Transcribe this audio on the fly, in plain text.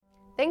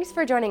Thanks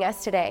for joining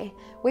us today.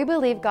 We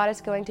believe God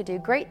is going to do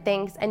great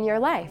things in your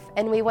life,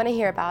 and we want to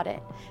hear about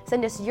it.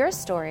 Send us your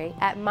story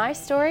at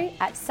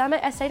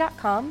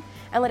mystory@summitsa.com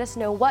and let us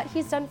know what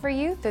He's done for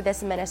you through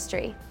this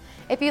ministry.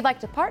 If you'd like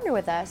to partner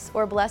with us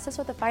or bless us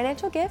with a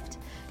financial gift,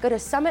 go to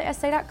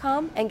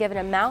summitsa.com and give an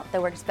amount that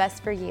works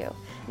best for you.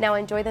 Now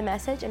enjoy the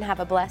message and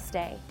have a blessed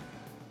day.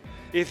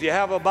 If you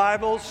have a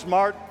Bible,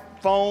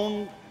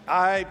 smartphone,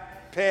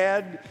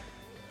 iPad,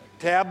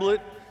 tablet,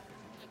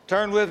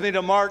 turn with me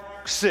to Mark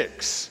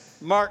 6.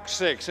 Mark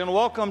 6. And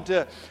welcome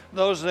to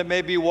those that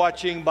may be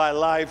watching by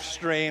live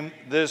stream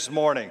this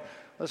morning.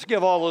 Let's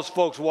give all those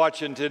folks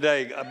watching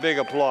today a big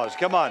applause.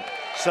 Come on,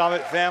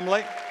 Summit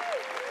family.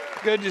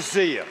 Good to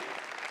see you.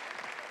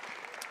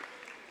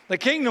 The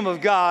kingdom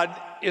of God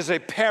is a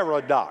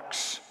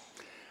paradox.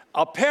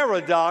 A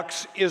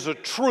paradox is a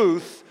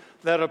truth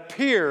that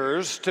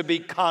appears to be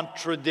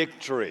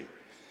contradictory.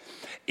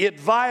 It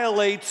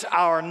violates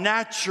our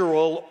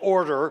natural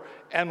order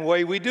and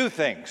way we do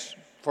things.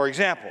 For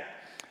example,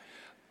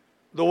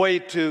 the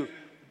way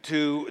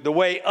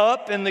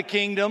up in the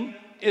kingdom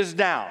is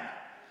down.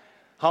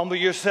 Humble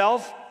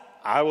yourself,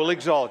 I will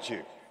exalt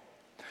you.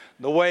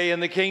 The way in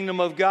the kingdom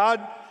of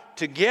God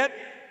to get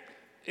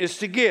is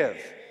to give,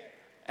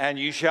 and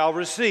you shall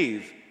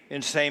receive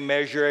in same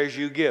measure as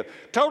you give.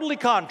 Totally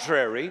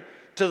contrary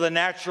to the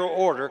natural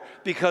order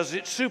because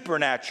it's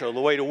supernatural.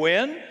 The way to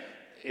win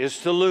is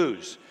to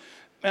lose.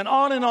 And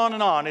on and on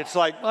and on. It's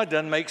like, well, it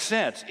doesn't make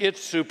sense.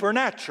 It's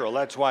supernatural.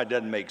 That's why it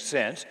doesn't make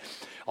sense.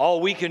 All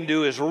we can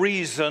do is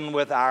reason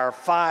with our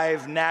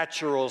 5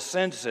 natural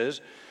senses.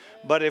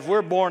 But if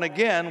we're born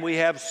again, we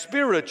have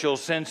spiritual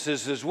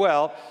senses as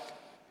well.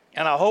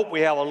 And I hope we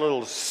have a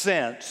little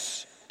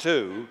sense,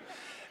 too,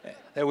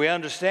 that we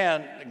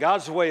understand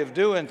God's way of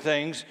doing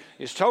things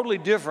is totally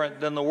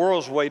different than the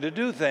world's way to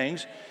do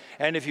things.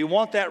 And if you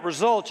want that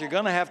result, you're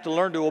going to have to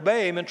learn to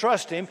obey Him and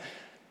trust Him.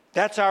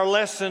 That's our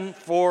lesson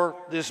for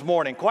this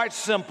morning. Quite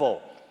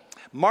simple.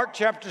 Mark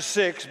chapter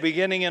 6,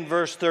 beginning in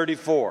verse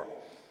 34.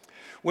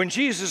 When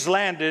Jesus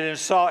landed and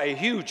saw a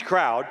huge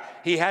crowd,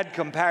 He had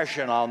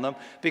compassion on them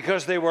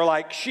because they were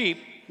like sheep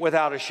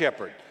without a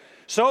shepherd.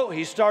 So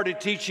He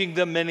started teaching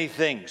them many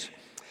things.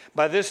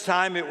 By this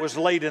time it was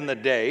late in the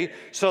day,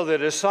 so the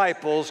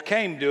disciples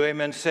came to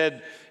Him and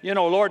said,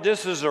 Lord,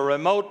 this is a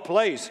remote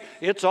place.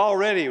 It's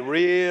already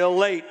real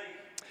late.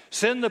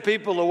 Send the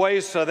people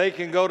away so they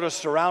can go to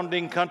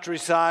surrounding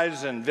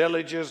countrysides and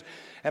villages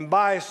and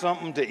buy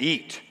something to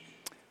eat.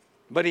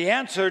 But He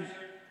answered,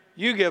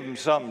 you give them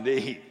something to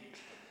eat.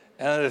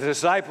 And the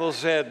disciples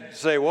said,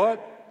 say what?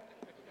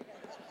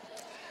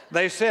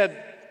 They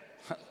said,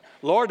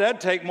 Lord,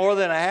 that'd take more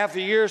than a half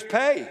a year's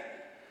pay.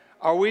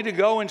 Are we to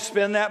go and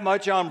spend that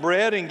much on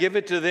bread and give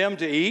it to them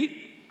to eat?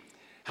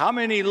 How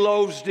many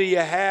loaves do you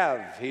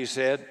have? He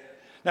said.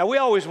 Now, we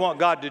always want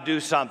God to do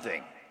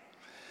something.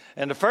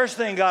 And the first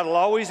thing God will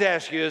always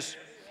ask you is,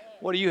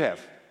 what do you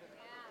have?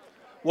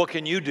 What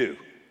can you do?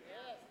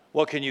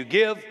 What can you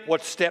give?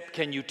 What step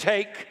can you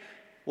take?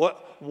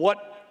 What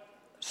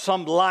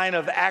some line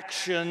of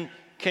action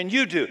can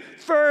you do?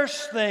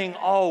 First thing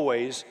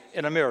always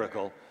in a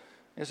miracle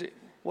is,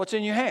 what's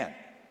in your hand?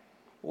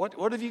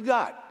 What have you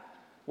got?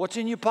 What's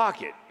in your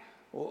pocket?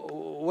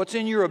 What's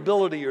in your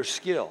ability or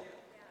skill?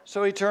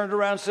 So He turned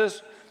around and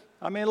says,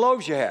 how many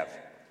loaves you have?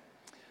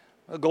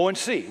 Go and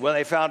see. When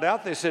they found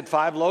out, they said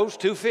 5 loaves,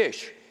 2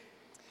 fish.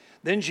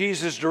 Then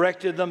Jesus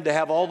directed them to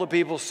have all the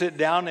people sit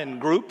down in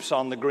groups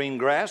on the green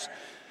grass.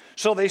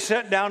 So they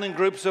sat down in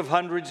groups of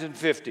hundreds and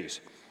fifties.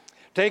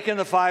 Taking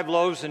the 5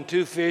 loaves and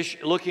 2 fish,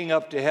 looking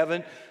up to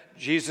heaven,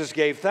 Jesus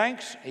gave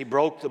thanks. He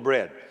broke the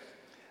bread.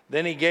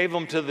 Then He gave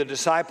them to the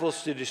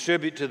disciples to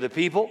distribute to the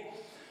people.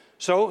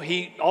 So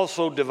He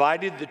also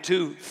divided the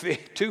two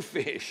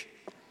fish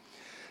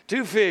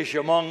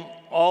among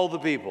all the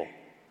people.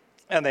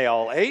 And they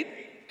all ate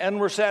and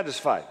were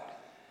satisfied.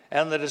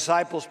 And the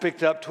disciples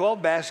picked up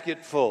 12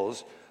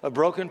 basketfuls of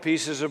broken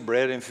pieces of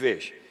bread and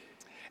fish.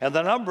 And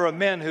the number of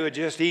men who had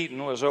just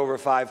eaten was over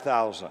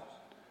 5,000.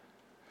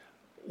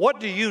 What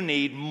do you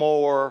need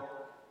more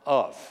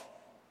of?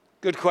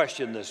 Good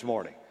question this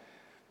morning.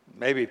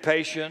 Maybe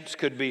patience,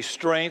 could be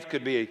strength,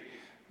 could be a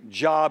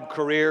job,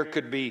 career,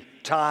 could be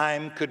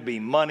time, could be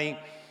money.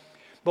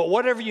 But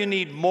whatever you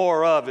need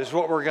more of is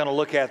what we're going to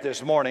look at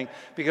this morning,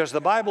 because the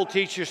Bible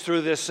teaches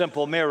through this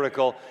simple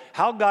miracle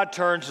how God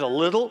turns a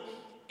little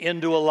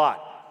into a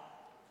lot.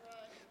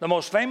 The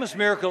most famous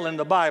miracle in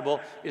the Bible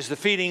is the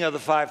feeding of the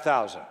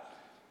 5,000.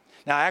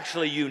 Now,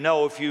 actually,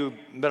 if you've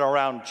been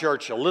around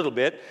church a little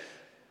bit,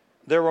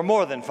 there were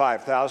more than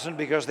 5,000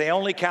 because they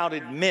only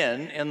counted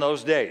men in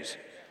those days.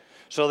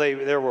 So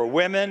there were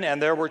women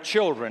and there were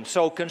children.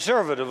 So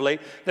conservatively,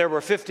 there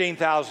were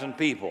 15,000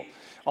 people.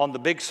 On the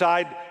big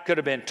side, could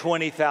have been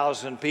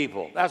 20,000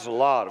 people. That's a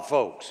lot of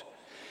folks.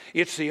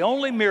 It's the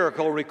only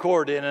miracle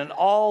recorded in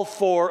all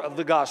 4 of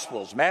the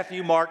Gospels,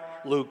 Matthew, Mark,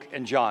 Luke,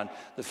 and John,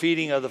 the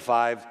feeding of the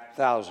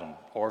 5,000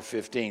 or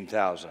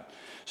 15,000.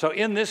 So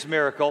in this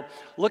miracle,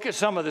 look at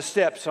some of the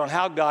steps on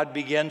how God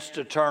begins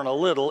to turn a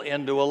little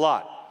into a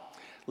lot.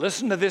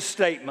 Listen to this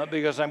statement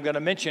because I'm going to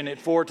mention it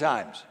 4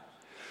 times.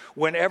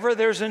 Whenever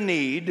there's a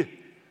need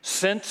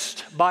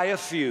sensed by a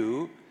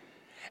few,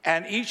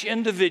 and each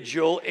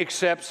individual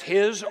accepts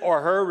his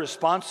or her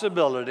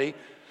responsibility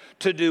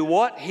to do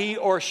what he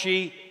or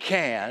she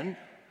can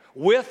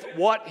with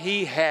what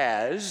he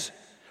has,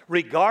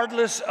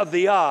 regardless of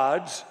the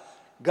odds,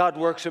 God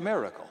works a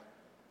miracle.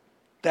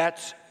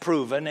 That's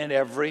proven in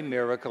every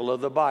miracle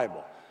of the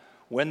Bible.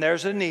 When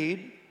there's a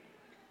need,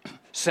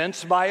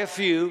 sensed by a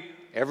few,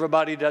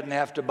 everybody doesn't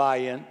have to buy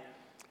in,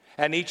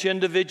 and each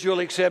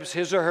individual accepts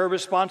his or her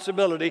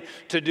responsibility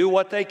to do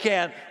what they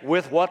can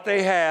with what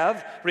they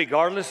have,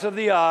 regardless of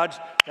the odds,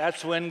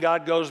 that's when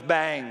God goes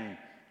bang,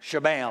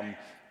 shabam,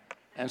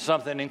 and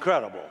something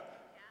incredible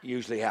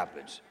usually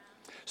happens.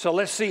 So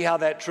let's see how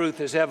that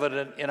truth is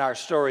evident in our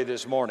story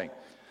this morning.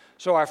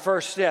 So our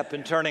first step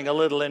in turning a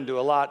little into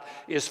a lot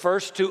is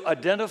first to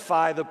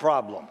identify the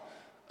problem.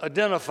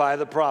 Identify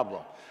the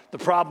problem. The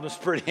problem's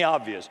pretty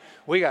obvious.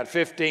 We got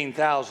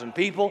 15,000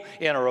 people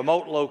in a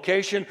remote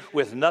location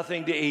with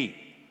nothing to eat.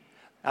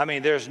 I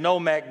mean, there's no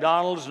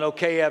McDonald's, no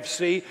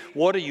KFC.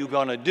 What are you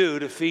going to do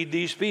to feed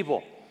these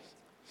people?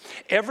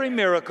 Every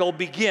miracle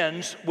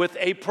begins with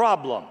a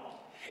problem.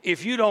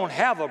 If you don't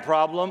have a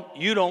problem,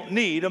 you don't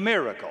need a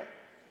miracle.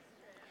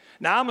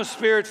 Now, I'm a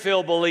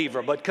Spirit-filled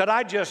believer, but could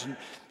I just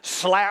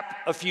slap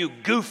a few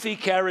goofy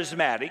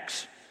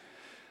charismatics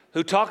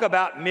who talk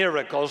about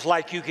miracles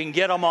like you can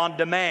get them on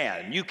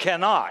demand? You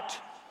cannot.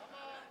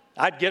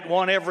 I'd get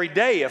one every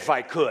day if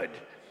I could.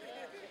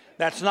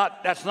 That's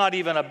not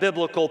even a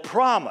biblical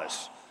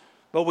promise.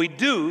 But we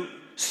do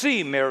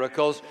see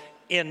miracles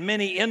in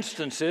many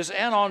instances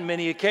and on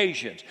many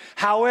occasions.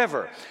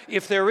 However,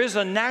 if there is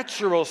a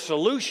natural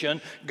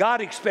solution, God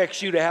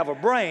expects you to have a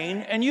brain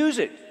and use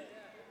it.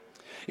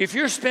 If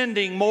you're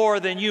spending more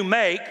than you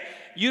make,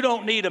 you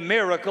don't need a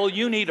miracle.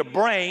 You need a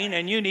brain,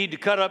 and you need to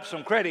cut up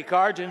some credit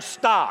cards and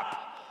stop.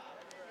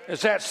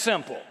 It's that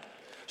simple.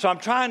 So I'm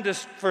trying to,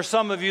 for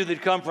some of you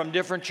that come from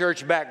different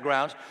church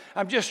backgrounds,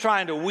 I'm just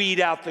trying to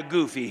weed out the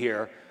goofy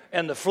here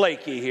and the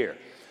flaky here.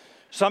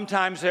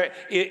 Sometimes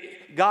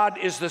God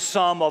is the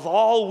sum of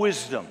all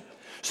wisdom.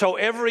 So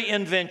every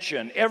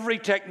invention, every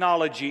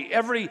technology,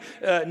 every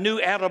new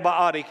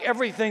antibiotic,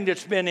 everything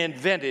that's been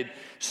invented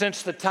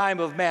since the time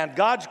of man,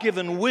 God's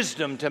given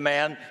wisdom to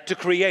man to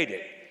create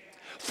it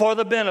for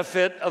the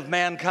benefit of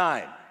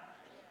mankind.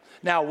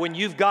 Now, when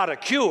you've got a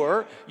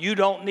cure, you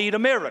don't need a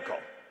miracle.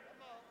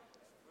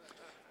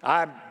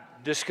 I've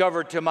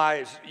discovered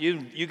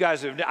you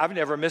guys I've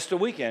never missed a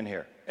weekend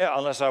here,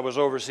 unless I was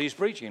overseas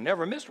preaching.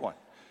 Never missed one.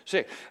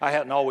 Sick. I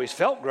hadn't always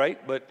felt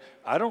great, but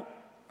I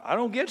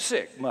don't get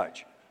sick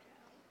much.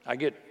 I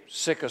get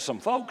sick of some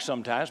folks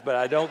sometimes, but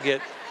I don't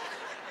get,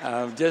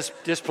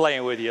 just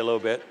playing with you a little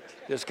bit.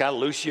 Just kind of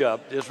loose you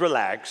up. Just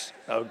relax.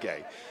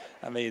 Okay.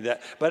 I mean,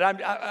 but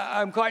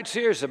I'm quite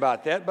serious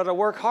about that, but I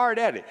work hard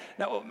at it.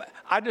 Now,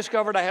 I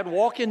discovered I had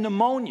walk-in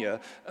pneumonia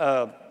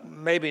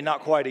maybe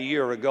not quite a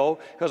year ago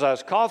because I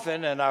was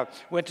coughing, and I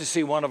went to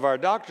see one of our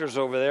doctors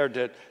over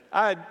there.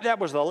 That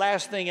was the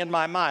last thing in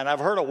my mind. I've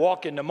heard of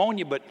walk-in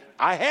pneumonia, but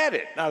I had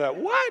it. And I thought,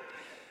 what?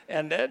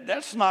 And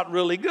that's not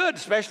really good,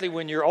 especially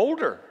when you're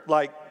older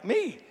like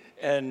me.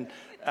 And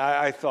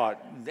I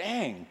thought,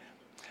 dang.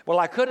 Well,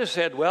 I could have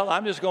said, well,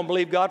 I'm just going to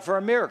believe God for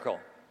a miracle.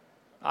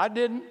 I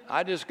didn't.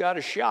 I just got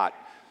a shot.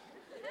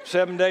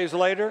 7 days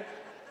later,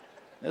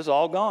 it's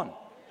all gone.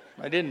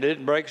 I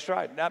didn't break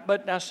stride.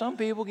 But now some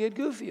people get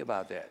goofy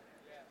about that.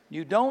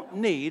 You don't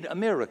need a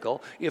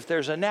miracle if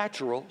there's a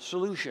natural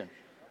solution.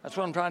 That's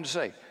what I'm trying to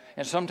say.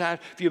 And sometimes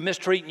if you're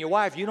mistreating your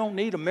wife, you don't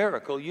need a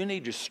miracle. You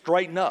need to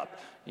straighten up.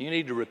 You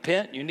need to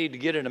repent. You need to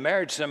get in a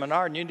marriage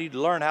seminar, and you need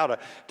to learn how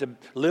to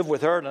live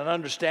with her in an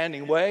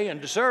understanding way and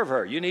to serve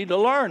her. You need to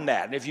learn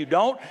that. And if you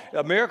don't,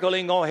 a miracle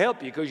ain't going to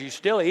help you because you're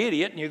still an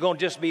idiot, and you're going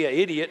to just be an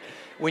idiot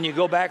when you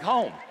go back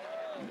home.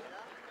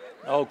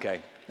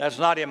 Okay. That's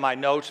not in my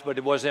notes, but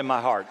it was in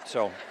my heart,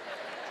 so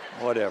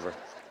whatever.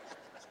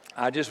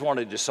 I just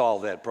wanted to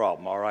solve that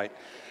problem, all right?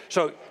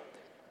 So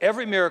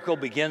every miracle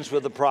begins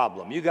with a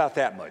problem. You got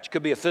that much.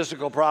 Could be a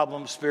physical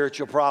problem,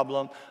 spiritual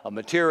problem, a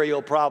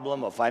material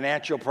problem, a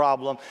financial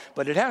problem,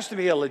 but it has to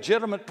be a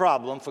legitimate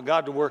problem for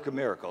God to work a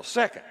miracle.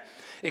 Second,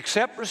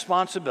 accept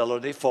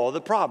responsibility for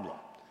the problem.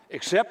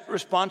 Accept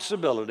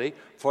responsibility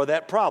for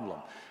that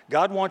problem.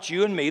 God wants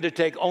you and me to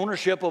take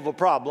ownership of a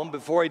problem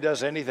before he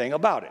does anything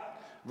about it.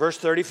 Verse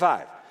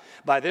 35.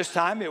 By this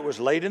time it was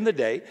late in the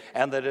day,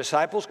 and the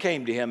disciples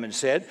came to him and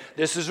said,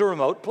 "This is a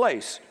remote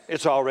place.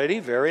 It's already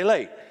very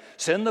late.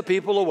 Send the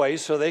people away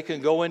so they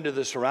can go into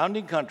the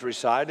surrounding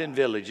countryside and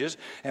villages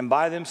and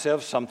buy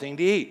themselves something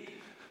to eat."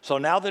 So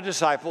now the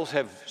disciples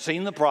have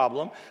seen the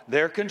problem.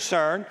 They're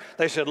concerned.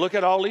 They said, look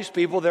at all these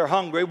people. They're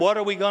hungry. What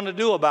are we going to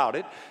do about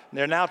it? And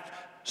they're now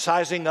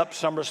sizing up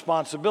some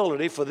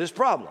responsibility for this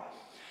problem.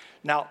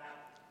 Now,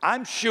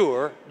 I'm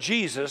sure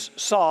Jesus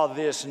saw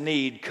this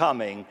need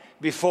coming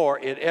before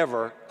it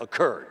ever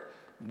occurred.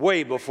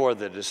 way before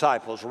the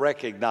disciples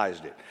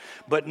recognized it.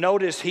 But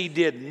notice he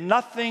did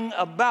nothing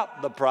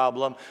about the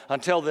problem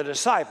until the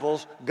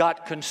disciples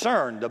got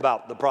concerned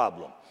about the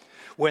problem.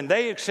 When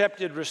they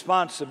accepted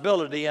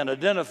responsibility and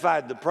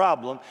identified the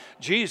problem,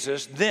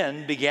 Jesus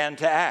then began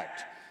to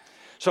act.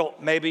 So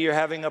maybe you're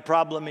having a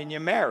problem in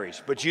your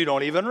marriage, but you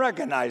don't even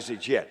recognize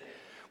it yet.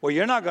 Well,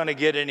 you're not going to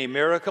get any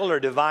miracle or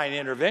divine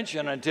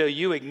intervention until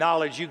you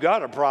acknowledge you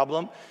got a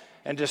problem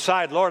and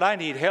decide, Lord, I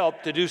need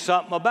help to do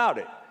something about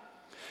it.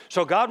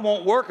 So God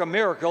won't work a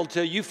miracle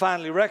till you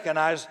finally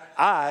recognize,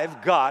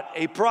 I've got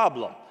a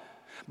problem.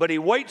 But he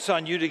waits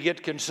on you to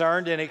get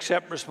concerned and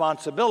accept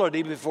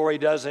responsibility before he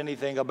does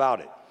anything about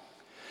it.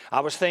 I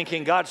was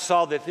thinking God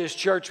saw that this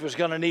church was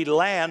going to need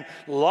land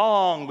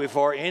long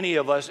before any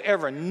of us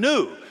ever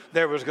knew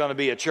there was going to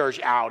be a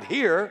church out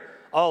here,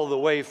 all the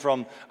way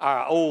from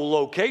our old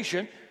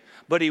location.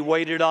 But he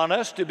waited on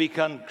us to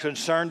become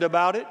concerned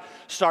about it,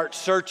 start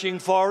searching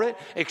for it,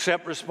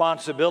 accept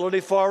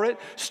responsibility for it,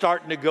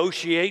 start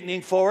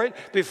negotiating for it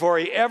before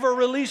he ever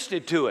released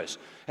it to us.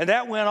 And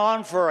that went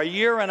on for a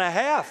year and a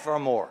half or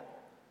more.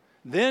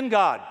 Then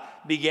God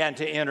began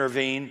to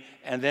intervene,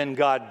 and then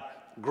God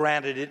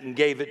granted it and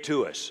gave it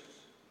to us.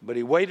 But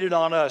he waited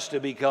on us to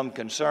become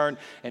concerned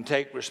and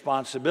take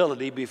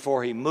responsibility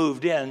before he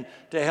moved in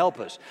to help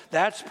us.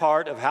 That's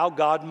part of how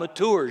God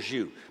matures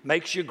you,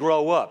 makes you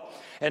grow up.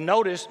 And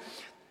notice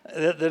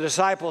that the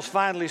disciples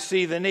finally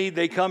see the need.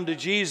 They come to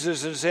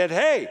Jesus and said,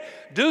 hey,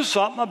 do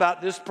something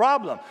about this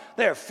problem.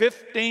 There are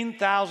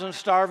 15,000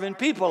 starving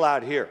people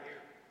out here.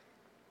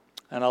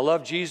 And I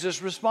love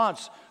Jesus'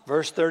 response.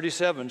 Verse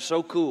 37,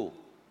 so cool.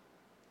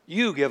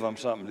 You give them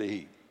something to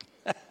eat.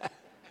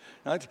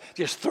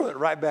 Just throw it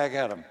right back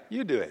at them.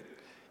 You do it.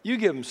 You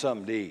give them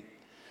something to eat.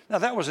 Now,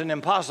 that was an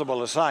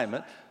impossible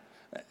assignment.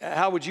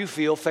 How would you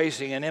feel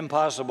facing an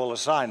impossible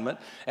assignment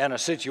and a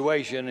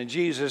situation? And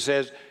Jesus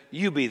says,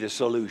 you be the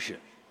solution.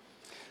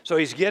 So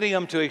he's getting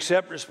them to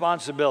accept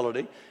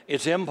responsibility.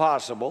 It's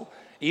impossible.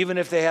 Even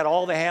if they had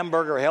all the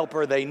hamburger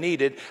helper they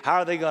needed, how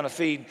are they going to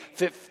feed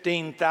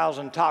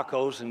 15,000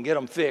 tacos and get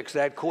them fixed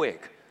that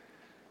quick?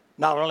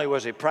 Not only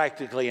was it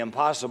practically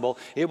impossible,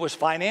 it was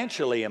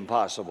financially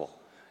impossible.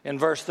 In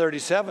verse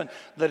 37,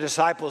 the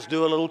disciples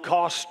do a little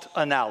cost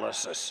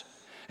analysis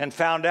and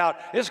found out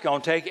it's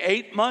going to take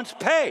 8 months'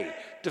 pay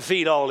to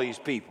feed all these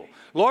people.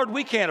 Lord,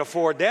 we can't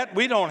afford that.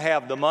 We don't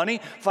have the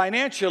money.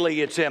 Financially,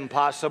 it's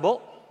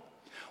impossible.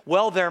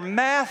 Well, their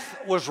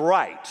math was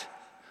right,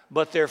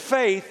 but their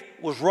faith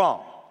was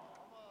wrong,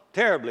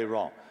 terribly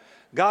wrong.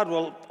 God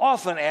will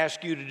often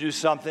ask you to do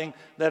something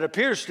that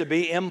appears to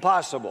be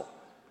impossible.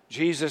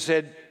 Jesus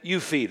said, you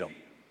feed them.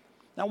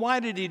 Now, why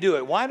did he do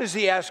it? Why does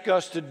he ask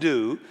us to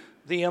do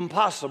the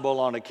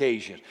impossible on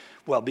occasion?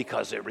 Well,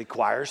 because it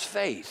requires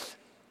faith.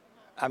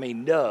 I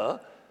mean, duh.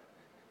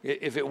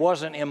 If it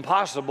wasn't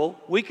impossible,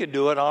 we could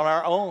do it on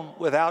our own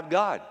without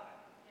God.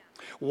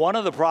 One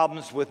of the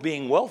problems with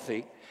being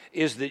wealthy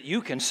is that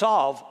you can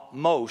solve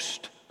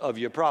most of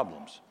your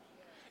problems.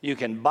 You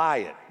can buy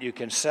it, you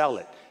can sell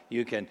it,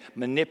 you can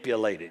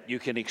manipulate it, you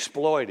can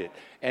exploit it,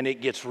 and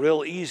it gets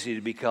real easy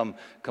to become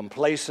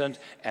complacent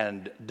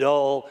and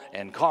dull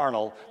and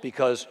carnal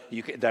because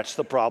that's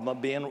the problem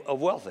of being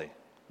wealthy.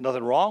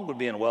 Nothing wrong with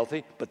being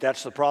wealthy, but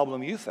that's the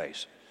problem you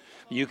face.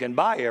 You can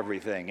buy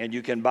everything, and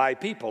you can buy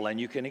people,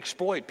 and you can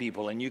exploit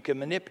people, and you can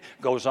manipulate.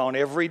 Goes on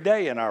every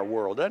day in our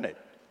world, doesn't it?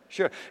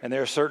 Sure. And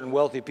there are certain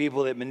wealthy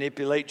people that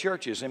manipulate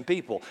churches and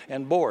people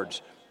and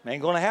boards.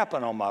 Ain't going to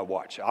happen on my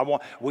watch.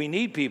 We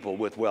need people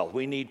with wealth.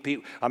 We need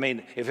people. I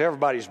mean, if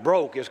everybody's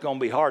broke, it's going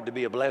to be hard to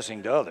be a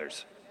blessing to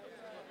others.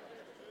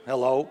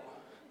 Hello?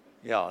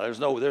 Yeah,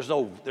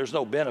 there's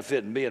no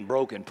benefit in being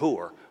broke and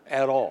poor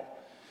at all.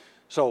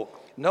 So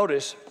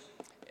notice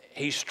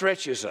he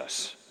stretches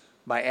us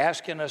by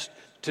asking us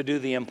to do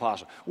the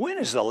impossible. When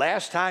is the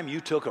last time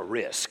you took a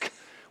risk?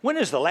 When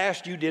is the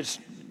last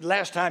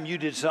time you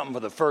did something for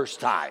the first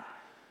time?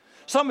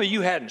 Some of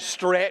you hadn't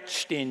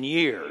stretched in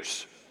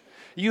years.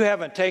 You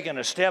haven't taken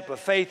a step of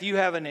faith. You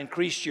haven't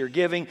increased your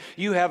giving.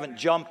 You haven't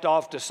jumped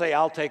off to say,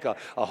 I'll take a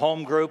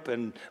home group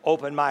and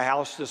open my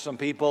house to some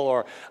people,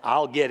 or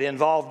I'll get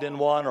involved in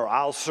one, or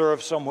I'll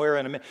serve somewhere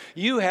in a minute.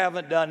 You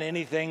haven't done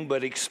anything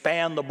but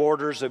expand the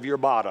borders of your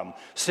bottom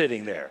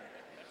sitting there.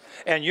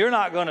 And you're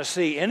not going to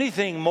see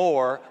anything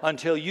more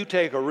until you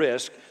take a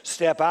risk,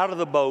 step out of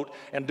the boat,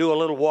 and do a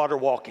little water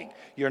walking.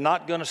 You're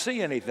not going to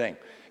see anything.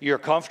 You're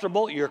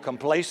comfortable. You're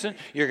complacent.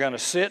 You're going to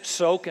sit,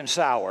 soak, and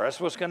sour. That's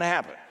what's going to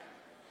happen.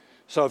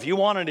 So if you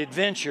want an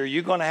adventure,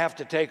 you're going to have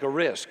to take a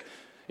risk.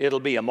 It'll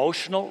be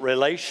emotional,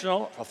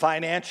 relational,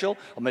 financial,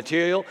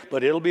 material,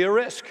 but it'll be a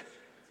risk.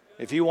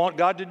 If you want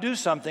God to do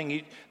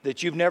something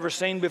that you've never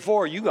seen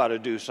before, you got to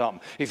do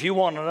something. If you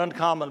want an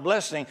uncommon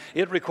blessing,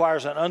 it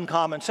requires an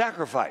uncommon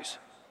sacrifice.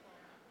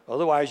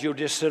 Otherwise, you'll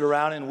just sit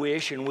around and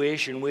wish and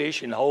wish and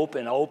wish and hope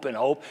and hope and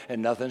hope,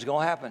 and nothing's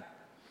going to happen.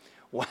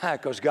 Why?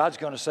 Because God's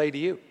going to say to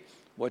you,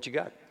 what you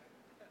got?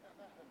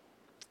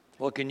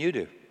 What can you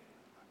do?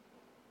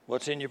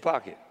 What's in your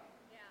pocket?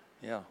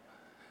 Yeah.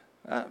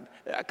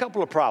 A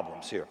couple of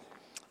problems here.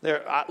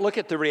 Look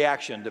at the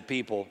reaction to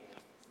people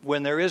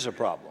when there is a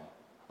problem.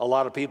 A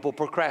lot of people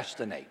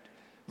procrastinate.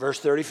 Verse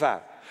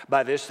 35,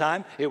 by this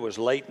time, it was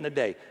late in the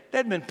day.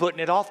 They'd been putting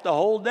it off the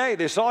whole day.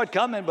 They saw it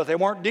coming, but they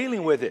weren't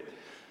dealing with it.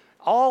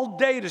 All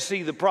day to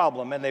see the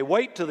problem, and they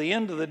wait till the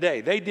end of the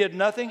day. They did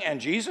nothing,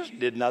 and Jesus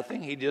did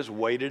nothing. He just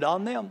waited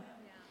on them.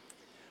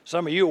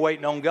 Some of you are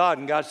waiting on God,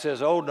 and God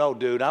says, oh, no,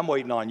 dude, I'm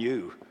waiting on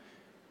you.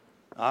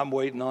 I'm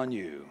waiting on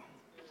you.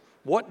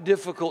 What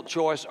difficult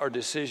choice or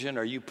decision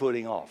are you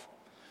putting off?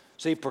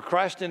 See,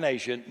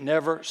 procrastination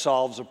never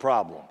solves a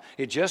problem.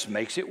 It just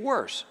makes it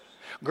worse.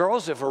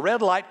 Girls, if a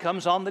red light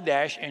comes on the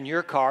dash in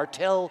your car,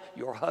 tell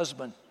your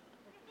husband.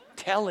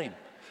 Tell him.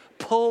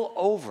 Pull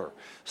over.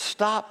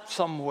 Stop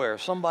somewhere.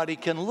 Somebody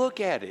can look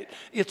at it.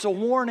 It's a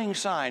warning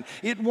sign.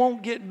 It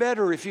won't get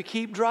better if you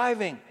keep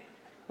driving,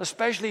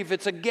 especially if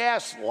it's a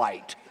gas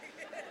light.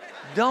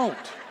 Don't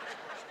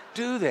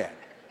do that.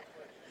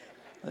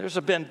 There's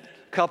been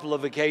a couple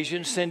of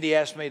occasions Cindy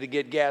asked me to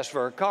get gas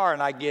for her car,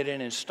 and I get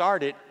in and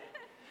start it,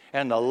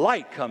 and the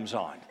light comes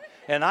on.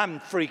 And I'm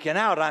freaking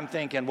out. I'm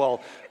thinking,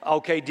 well,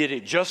 okay, did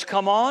it just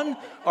come on,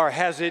 or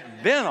has it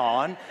been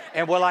on?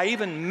 And will I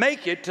even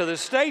make it to the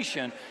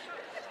station?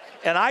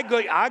 And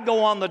I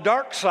go on the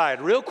dark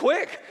side real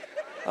quick.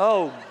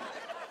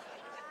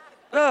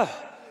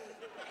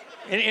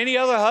 Any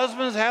other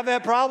husbands have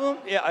that problem?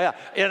 Yeah.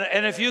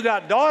 And if you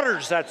got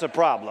daughters, that's a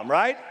problem,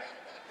 right?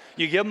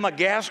 You give them a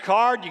gas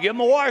card, you give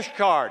them a wash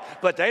card,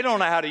 but they don't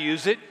know how to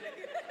use it.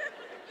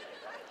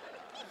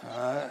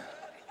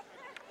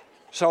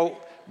 So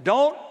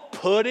don't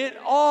put it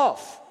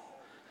off.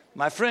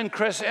 My friend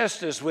Chris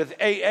Estes with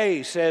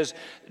AA says,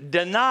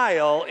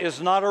 denial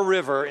is not a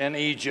river in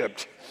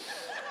Egypt.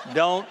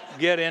 Don't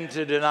get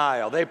into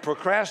denial. They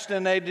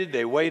procrastinated.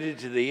 They waited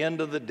to the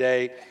end of the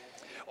day.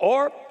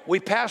 Or we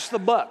pass the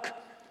buck.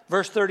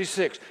 Verse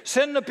 36,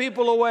 send the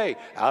people away,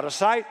 out of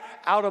sight,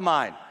 out of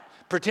mind.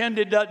 Pretend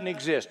it doesn't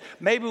exist.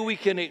 Maybe we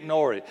can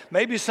ignore it.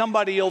 Maybe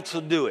somebody else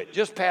will do it.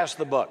 Just pass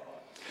the buck.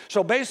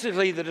 So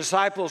basically the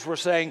disciples were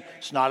saying,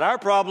 it's not our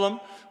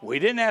problem. We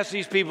didn't ask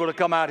these people to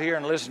come out here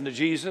and listen to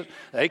Jesus.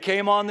 They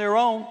came on their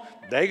own.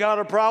 They got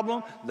a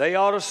problem. They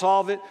ought to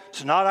solve it.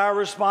 It's not our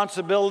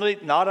responsibility,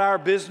 not our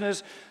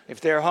business.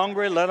 If they're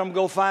hungry, let them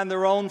go find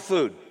their own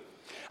food.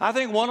 I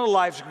think one of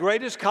life's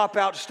greatest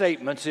cop-out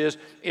statements is,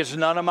 it's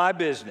none of my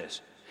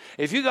business.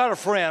 If you got a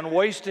friend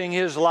wasting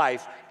his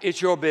life,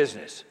 it's your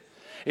business.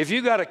 If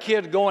you got a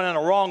kid going in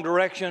a wrong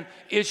direction,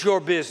 it's your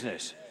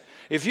business.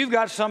 If you've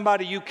got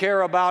somebody you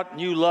care about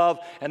and you love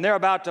and they're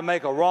about to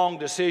make a wrong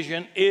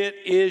decision, it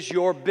is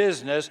your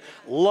business.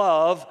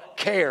 Love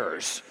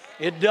cares.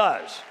 It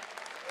does.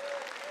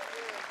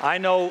 I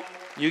know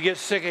you get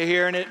sick of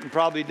hearing it and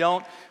probably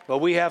don't, but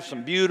we have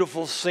some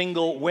beautiful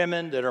single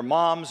women that are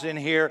moms in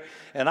here,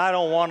 and I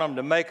don't want them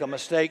to make a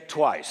mistake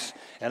twice.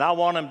 And I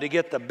want them to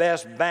get the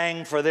best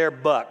bang for their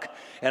buck.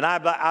 And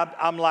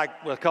I'm like,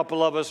 a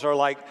couple of us are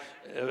like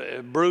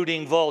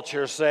brooding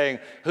vultures saying,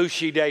 who's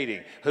she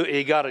dating?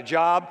 He got a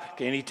job?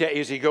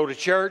 Is he go to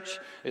church?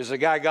 Is the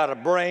guy got a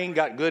brain,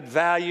 got good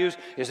values?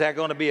 Is that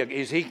going to be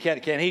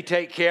can he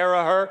take care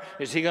of her?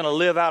 Is he going to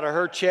live out of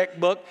her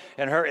checkbook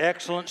and her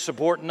excellence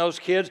supporting those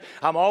kids?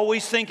 I'm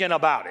always thinking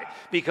about it,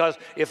 because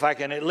if I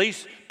can at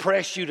least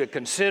press you to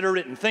consider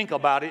it and think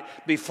about it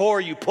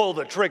before you pull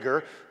the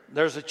trigger,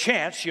 there's a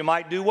chance you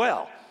might do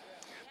well.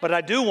 But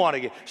I do want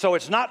to get, so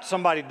it's not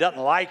somebody doesn't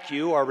like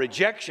you or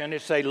rejection.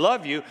 It's they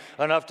love you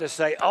enough to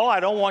say, oh, I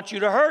don't want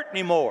you to hurt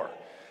anymore.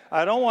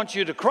 I don't want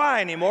you to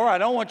cry anymore. I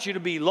don't want you to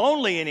be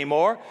lonely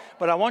anymore,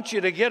 but I want you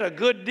to get a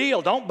good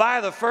deal. Don't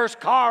buy the first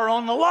car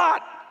on the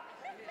lot.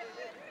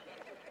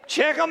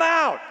 Check them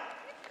out.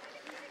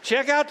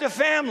 Check out the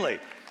family.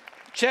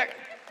 Check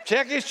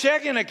his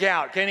checking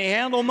account. Can he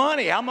handle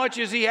money? How much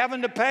is he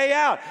having to pay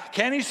out?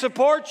 Can he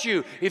support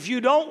you if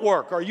you don't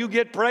work or you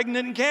get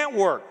pregnant and can't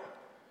work?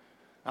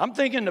 I'm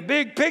thinking the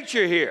big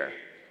picture here.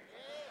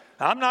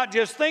 I'm not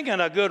just thinking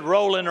a good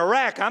roll in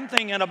Iraq. I'm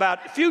thinking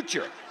about the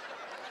future.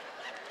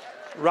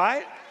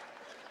 Right?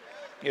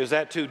 Is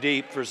that too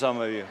deep for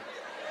some of you?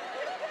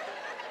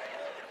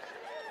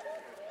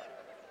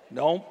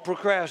 Don't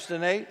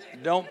procrastinate.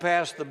 Don't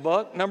pass the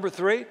buck. Number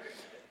 3,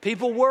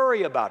 people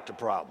worry about the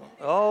problem.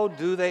 Oh,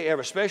 do they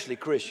ever, especially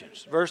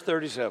Christians. Verse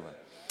 37.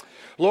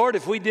 Lord,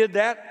 if we did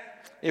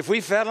that, if we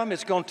fed them,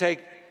 it's going to take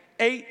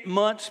 8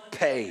 months'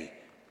 pay.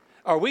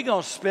 Are we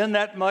going to spend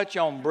that much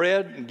on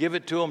bread and give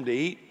it to them to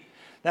eat?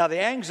 Now,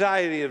 the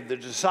anxiety of the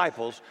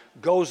disciples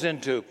goes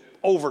into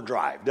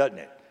overdrive, doesn't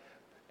it?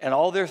 And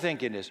all they're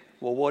thinking is,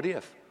 well, what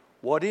if?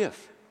 What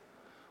if?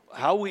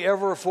 How will we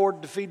ever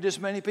afford to feed this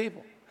many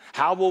people?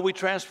 How will we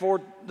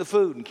transport the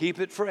food and keep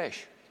it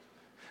fresh?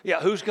 Yeah,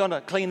 who's going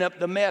to clean up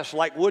the mess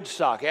like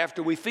Woodstock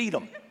after we feed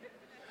them?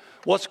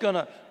 What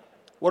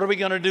are we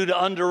going to do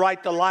to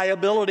underwrite the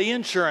liability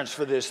insurance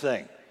for this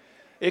thing?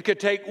 It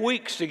could take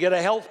weeks to get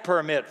a health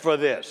permit for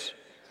this.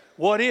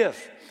 What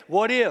if?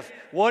 What if?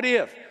 What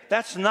if?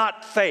 That's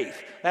not faith.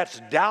 That's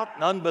doubt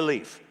and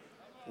unbelief.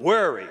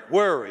 Worry,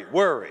 worry,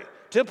 worry.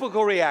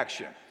 Typical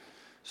reaction.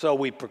 So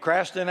we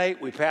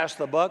procrastinate, we pass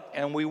the buck,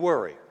 and we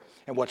worry.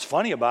 And what's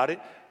funny about it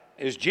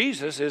is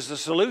Jesus is the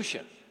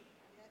solution.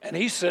 And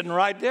he's sitting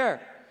right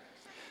there.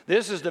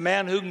 This is the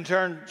man who can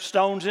turn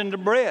stones into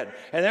bread.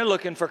 And they're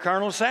looking for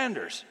Colonel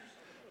Sanders.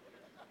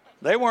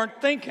 They weren't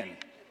thinking.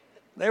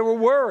 They were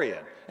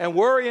worrying. And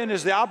worrying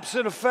is the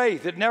opposite of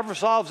faith. It never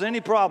solves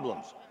any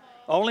problems.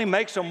 Only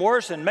makes them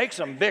worse and makes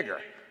them bigger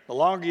the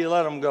longer you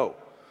let them go.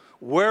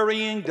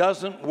 Worrying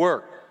doesn't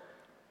work.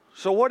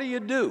 So what do you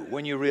do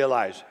when you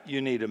realize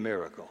you need a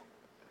miracle?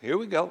 Here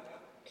we go.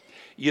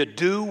 You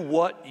do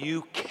what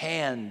you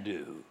can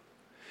do.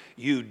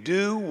 You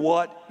do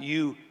what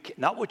you,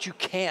 not what you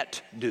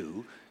can't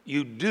do,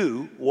 you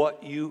do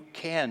what you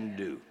can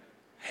do.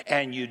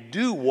 And you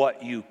do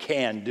what you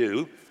can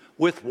do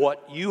with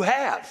what you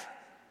have.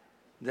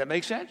 Does that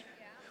make sense?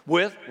 Yeah.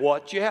 With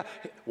what you have.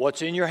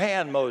 What's in your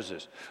hand,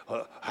 Moses?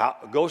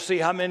 Go see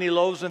how many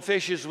loaves and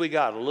fishes we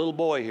got. A little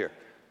boy here.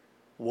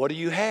 What do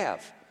you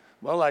have?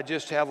 Well, I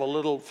just have a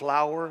little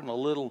flour and a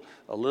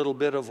little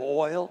bit of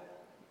oil.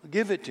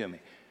 Give it to me.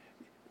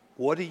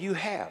 What do you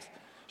have?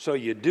 So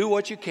you do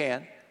what you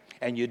can,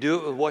 and you do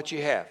it with what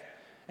you have.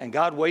 And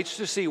God waits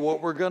to see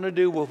what we're going to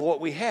do with what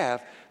we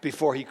have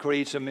before he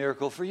creates a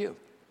miracle for you.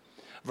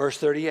 Verse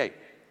 38,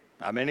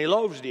 how many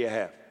loaves do you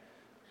have?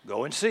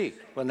 Go and see.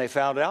 When they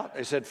found out,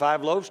 they said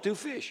 5 loaves, 2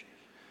 fish.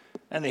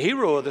 And the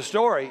hero of the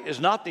story is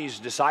not these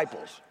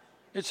disciples.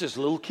 It's this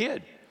little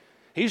kid.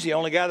 He's the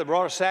only guy that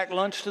brought a sack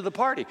lunch to the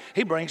party.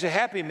 He brings a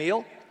happy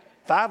meal,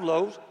 5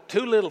 loaves,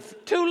 2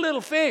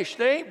 little fish.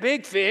 They ain't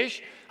big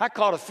fish. I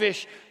caught a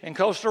fish in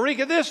Costa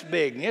Rica this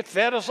big, and it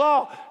fed us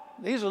all.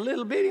 These are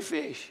little bitty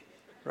fish,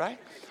 right?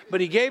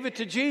 But he gave it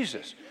to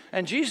Jesus,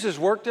 and Jesus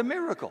worked a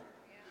miracle.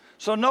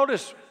 So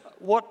notice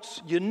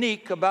what's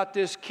unique about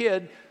this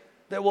kid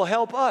that will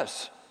help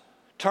us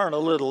turn a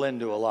little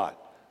into a lot.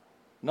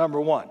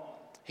 Number 1,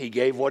 he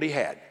gave what he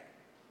had.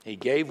 He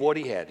gave what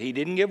he had. He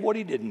didn't give what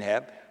he didn't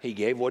have. He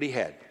gave what he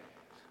had.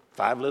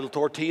 5 little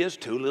tortillas,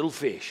 2 little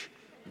fish.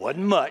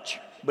 Wasn't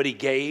much, but he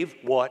gave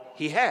what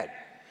he had.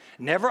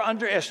 Never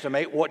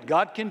underestimate what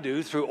God can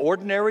do through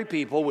ordinary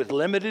people with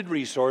limited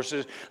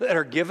resources that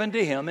are given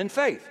to him in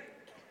faith.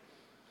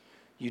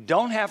 You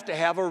don't have to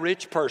have a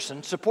rich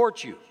person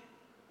support you.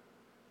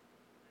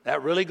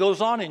 That really goes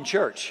on in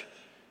church.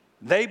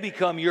 They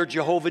become your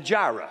Jehovah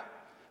Jireh.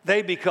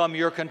 They become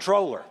your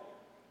controller.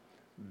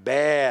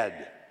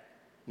 Bad.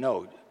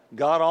 No,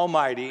 God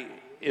Almighty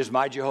is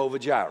my Jehovah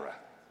Jireh.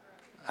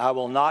 I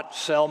will not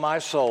sell my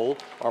soul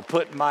or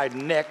put my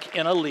neck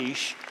in a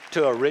leash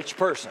to a rich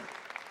person.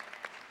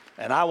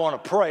 And I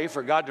want to pray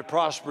for God to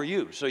prosper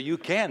you so you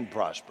can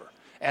prosper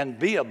and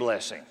be a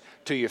blessing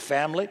to your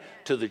family,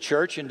 to the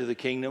church, and to the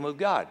kingdom of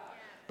God.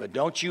 But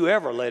don't you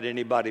ever let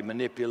anybody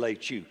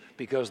manipulate you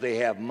because they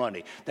have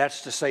money.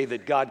 That's to say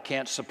that God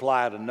can't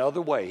supply it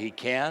another way. He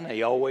can.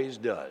 He always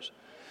does.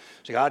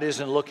 So God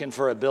isn't looking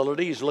for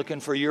ability. He's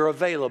looking for your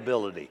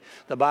availability.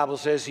 The Bible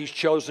says he's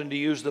chosen to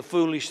use the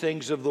foolish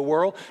things of the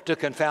world to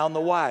confound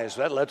the wise.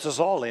 That lets us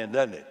all in,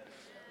 doesn't it?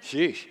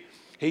 Sheesh.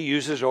 He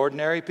uses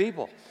ordinary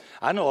people.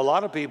 I know a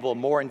lot of people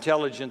more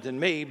intelligent than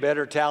me,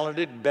 better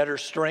talented, better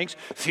strengths,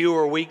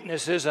 fewer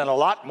weaknesses, and a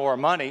lot more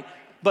money,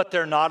 but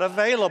they're not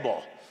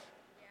available.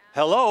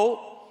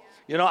 Hello?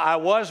 You know, I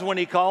was when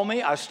he called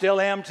me. I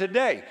still am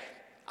today.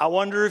 I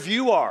wonder if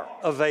you are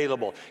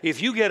available.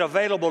 If you get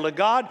available to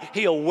God,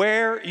 he'll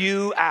wear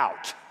you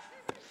out.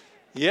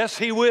 Yes,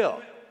 he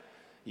will.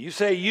 You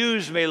say,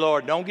 use me,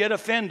 Lord. Don't get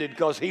offended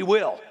because he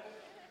will.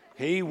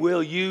 He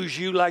will use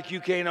you like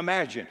you can't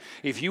imagine.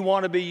 If you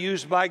want to be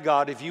used by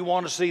God, if you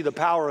want to see the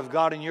power of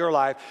God in your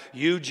life,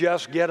 you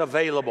just get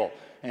available.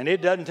 And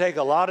it doesn't take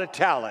a lot of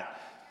talent.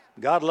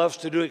 God loves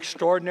to do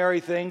extraordinary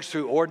things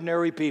through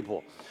ordinary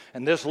people.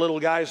 And this little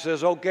guy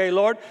says, okay,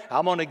 Lord,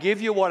 I'm going to give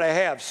you what I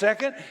have.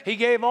 Second, he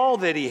gave all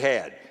that he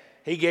had.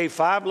 He gave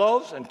 5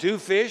 loaves and 2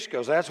 fish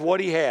because that's what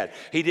he had.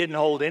 He didn't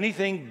hold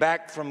anything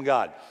back from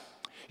God.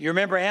 You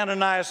remember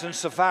Ananias and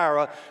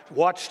Sapphira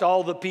watched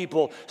all the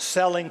people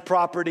selling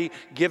property,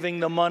 giving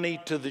the money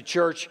to the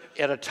church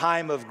at a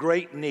time of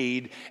great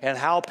need, and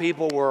how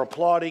people were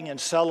applauding and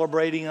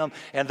celebrating them.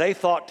 And they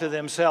thought to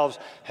themselves,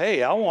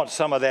 hey, I want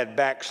some of that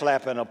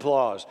backslapping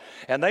applause.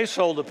 And they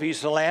sold a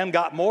piece of land,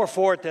 got more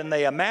for it than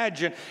they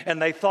imagined,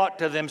 and they thought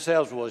to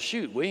themselves, well,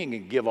 shoot, we ain't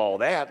going to give all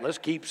that. Let's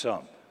keep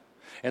some.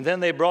 And then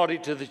they brought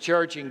it to the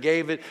church and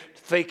gave it,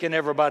 faking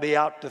everybody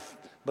out.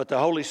 But the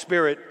Holy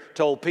Spirit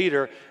told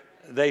Peter,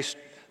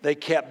 they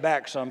kept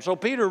back some. So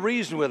Peter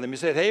reasoned with him. He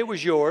said, hey, it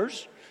was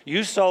yours.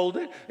 You sold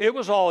it. It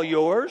was all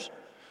yours.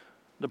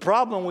 The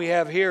problem we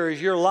have here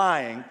is you're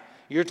lying.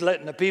 You're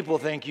letting the people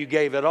think you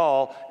gave it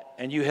all,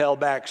 and you held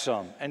back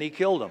some. And he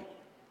killed them.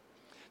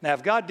 Now,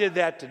 if God did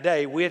that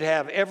today, we'd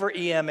have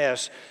every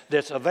EMS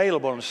that's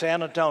available in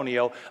San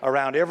Antonio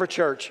around every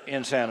church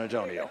in San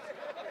Antonio,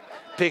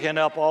 picking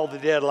up all the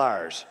dead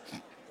liars.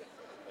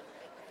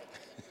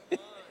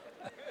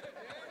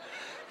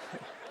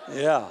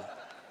 Yeah.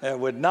 It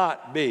would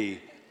not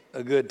be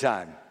a good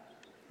time,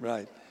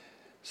 right?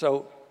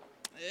 So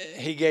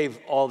he gave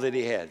all that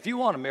he had. If you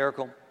want a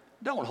miracle,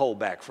 Don't hold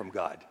back from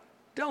God.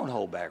 Don't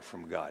hold back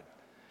from God.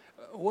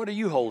 What are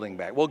you holding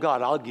back? Well,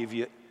 God, I'll give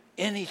you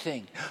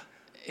anything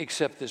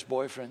except this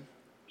boyfriend.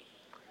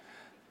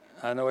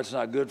 I know it's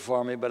not good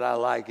for me, but I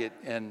like it,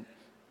 and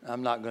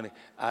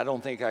I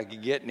don't think I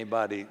could get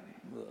anybody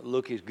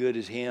look as good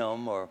as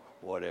him or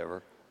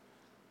whatever.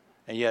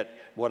 And yet,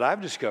 what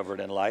I've discovered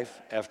in life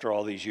after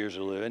all these years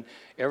of living,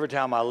 every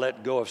time I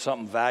let go of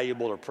something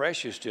valuable or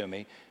precious to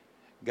me,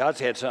 God's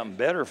had something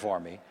better for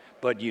me,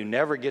 but you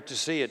never get to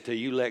see it till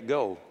you let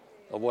go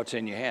of what's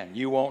in your hand.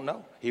 You won't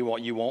know. You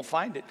won't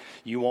find it.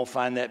 You won't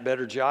find that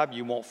better job.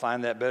 You won't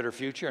find that better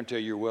future until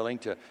you're willing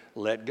to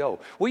let go.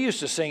 We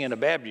used to sing in a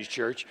Baptist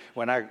church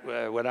when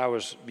I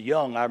was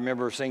young. I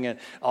remember singing,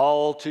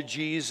 "All to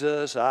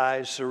Jesus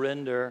I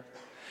surrender."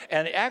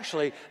 And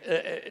actually,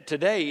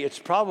 today it's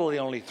probably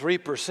only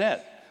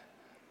 3%.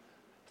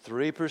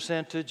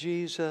 3% to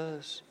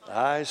Jesus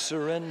I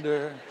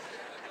surrender.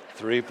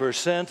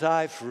 3%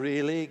 I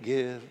freely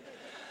give.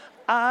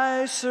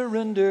 I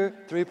surrender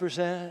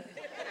 3%.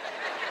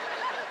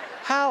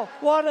 How?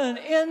 What an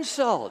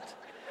insult.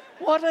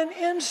 What an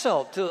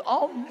insult to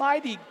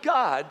Almighty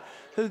God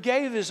who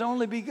gave His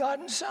only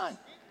begotten Son.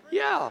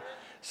 Yeah.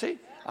 See,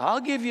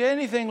 I'll give you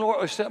anything,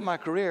 Lord, except my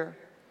career,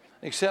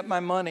 except my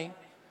money,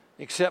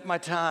 except my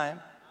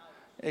time,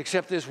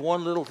 except this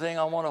one little thing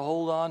I want to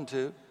hold on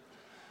to.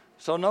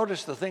 So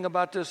notice the thing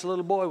about this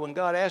little boy. When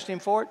God asked him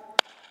for it,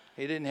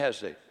 he didn't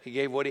hesitate. He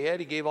gave what he had.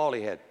 He gave all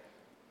he had.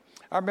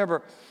 I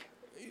remember,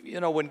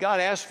 when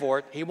God asks for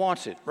it, He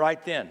wants it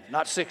right then,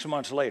 not 6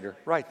 months later,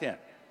 right then.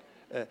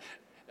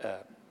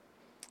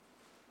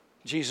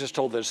 Jesus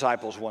told the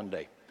disciples one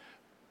day,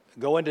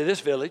 go into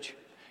this village,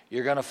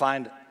 you're going to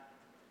find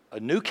a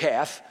new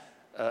calf,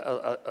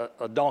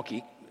 a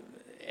donkey,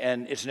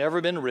 and it's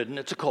never been ridden,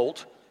 it's a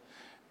colt.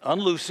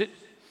 Unloose it,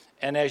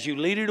 and as you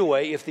lead it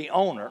away, if the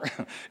owner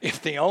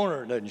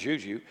doesn't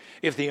shoot you,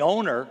 if the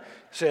owner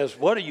says,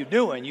 what are you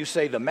doing? You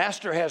say, the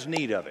master has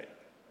need of it,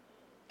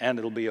 and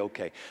it'll be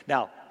okay.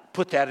 Now,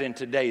 put that in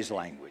today's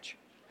language.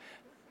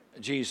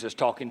 Jesus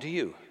talking to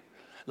you.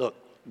 Look,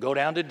 go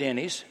down to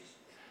Denny's.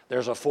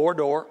 There's a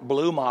 4-door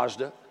blue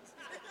Mazda.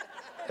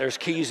 There's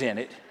keys in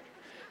it.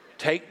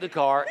 Take the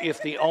car.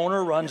 If the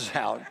owner runs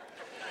out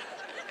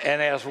and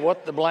asks,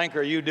 what the blank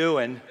are you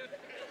doing?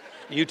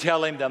 You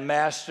tell him the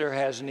master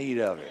has need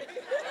of it.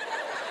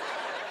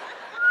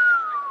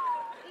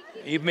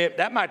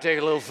 That might take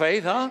a little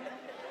faith, huh?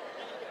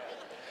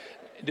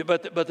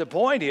 But the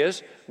point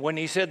is, when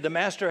he said the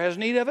master has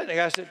need of it, the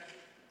guy said,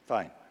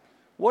 fine.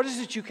 What is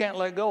it you can't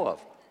let go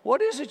of?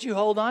 What is it you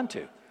hold on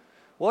to?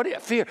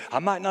 Fear. I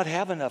might not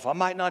have enough. I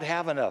might not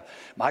have enough.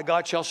 My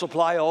God shall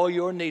supply all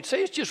your needs. See,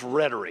 it's just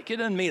rhetoric. It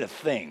doesn't mean a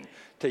thing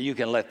till you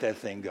can let that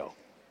thing go.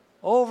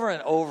 Over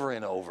and over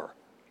and over.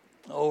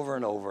 Over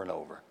and over and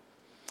over.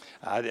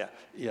 I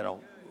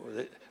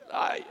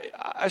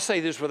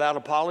say this without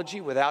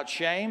apology, without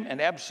shame, and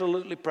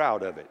absolutely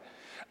proud of it.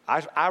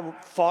 I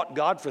fought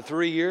God for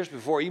 3 years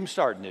before even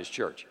starting this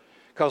church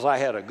because I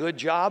had a good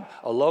job,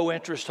 a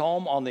low-interest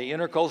home on the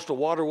Intercoastal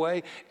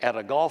Waterway at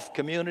a golf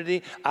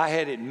community. I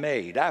had it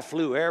made. I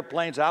flew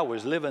airplanes. I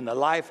was living the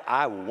life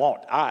I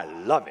want. I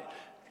love it.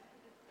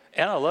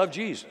 And I love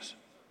Jesus.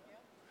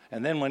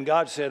 And then when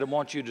God said, I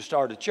want you to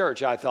start a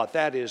church, I thought,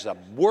 that is the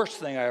worst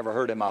thing I ever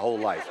heard in my whole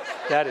life.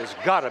 That has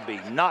got to be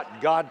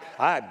not God.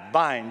 I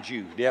bind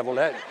you, devil.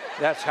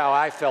 That's how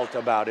I felt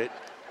about it.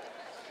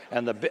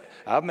 And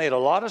I've made a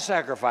lot of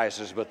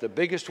sacrifices, but the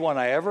biggest one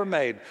I ever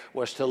made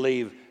was to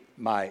leave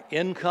my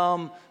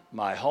income,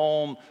 my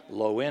home,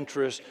 low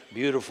interest,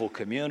 beautiful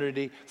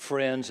community,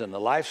 friends, and the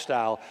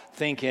lifestyle,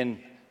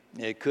 thinking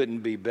it couldn't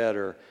be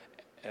better.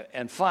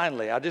 And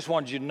finally, I just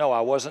wanted you to know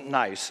I wasn't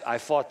nice. I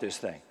fought this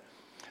thing.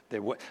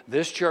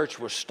 This church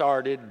was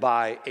started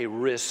by a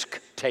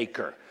risk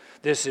taker.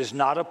 This is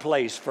not a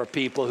place for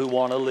people who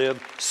want to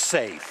live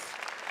safe,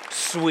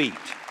 sweet,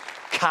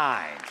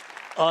 kind,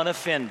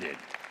 unoffended,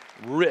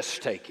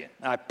 risk-taking.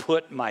 I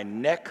put my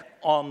neck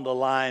on the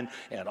line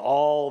and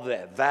all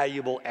the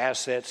valuable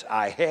assets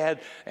I had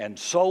and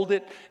sold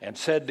it and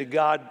said to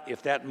God,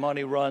 if that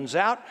money runs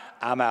out,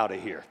 I'm out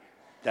of here.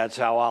 That's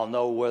how I'll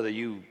know whether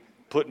you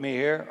put me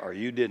here or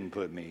you didn't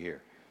put me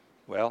here.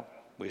 Well,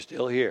 we're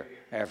still here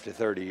after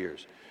 30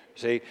 years.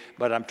 See,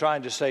 but I'm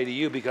trying to say to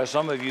you, because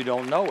some of you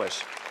don't know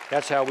us,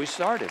 that's how we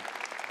started.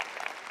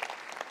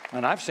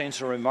 And I've seen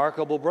some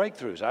remarkable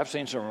breakthroughs. I've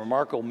seen some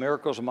remarkable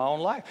miracles in my own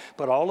life,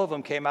 but all of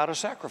them came out of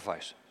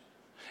sacrifice.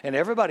 And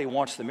everybody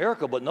wants the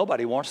miracle, but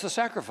nobody wants the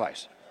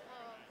sacrifice.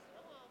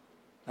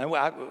 And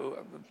I was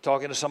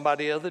talking to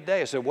somebody the other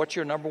day. I said, what's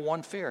your number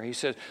one fear? He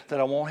said,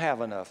 that I won't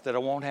have enough, that I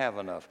won't have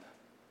enough.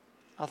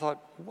 I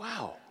thought,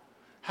 wow,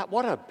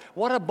 what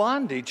a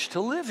bondage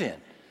to live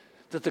in.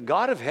 That the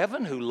God of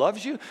heaven who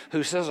loves you,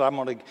 who says,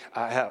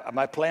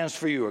 my plans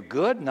for you are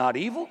good, not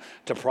evil,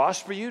 to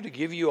prosper you, to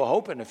give you a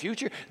hope in the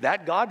future,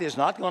 that God is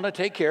not going to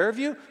take care of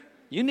you?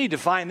 You need to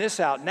find this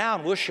out now,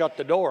 and we'll shut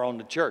the door on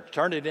the church,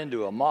 turn it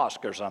into a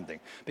mosque or something,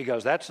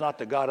 because that's not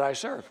the God I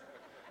serve.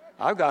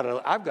 I've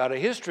got a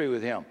history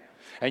with him.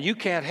 And you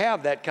can't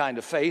have that kind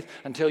of faith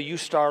until you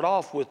start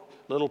off with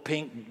little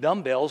pink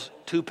dumbbells,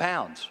 2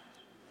 pounds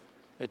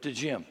at the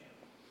gym.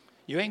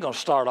 You ain't going to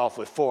start off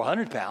with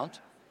 400 pounds.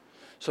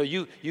 So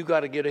you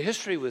got to get a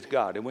history with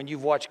God. And when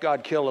you've watched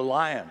God kill a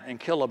lion and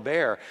kill a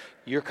bear,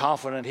 you're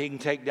confident he can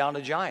take down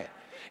a giant.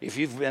 If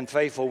you've been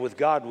faithful with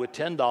God with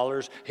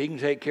 $10, he can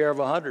take care of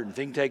 100. If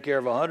he can take care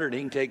of 100, he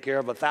can take care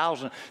of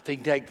 1,000. If he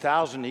can take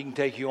 1,000, he can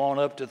take you on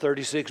up to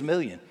 36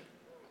 million.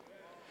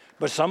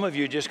 But some of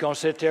you are just going to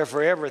sit there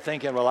forever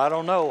thinking, well, I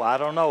don't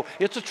know.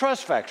 It's a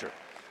trust factor.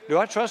 Do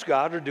I trust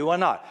God or do I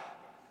not?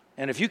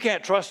 And if you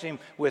can't trust him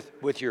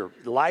with your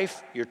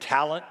life, your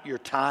talent, your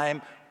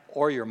time,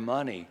 or your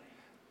money,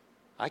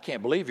 I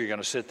can't believe you're going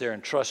to sit there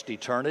and trust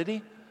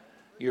eternity,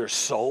 your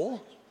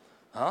soul.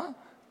 Huh?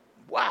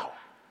 Wow.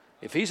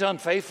 If he's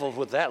unfaithful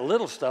with that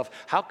little stuff,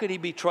 how could he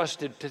be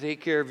trusted to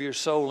take care of your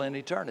soul in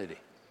eternity?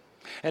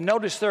 And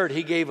notice third,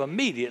 he gave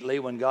immediately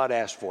when God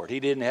asked for it. He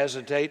didn't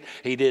hesitate.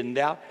 He didn't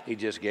doubt. He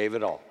just gave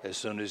it all as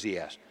soon as he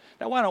asked.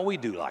 Now, why don't we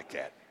do like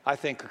that? I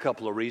think a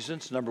couple of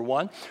reasons. Number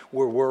one,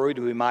 we're worried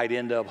we might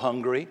end up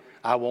hungry.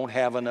 I won't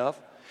have enough.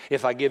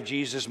 If I give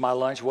Jesus my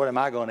lunch, what am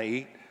I going to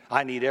eat?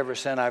 I need every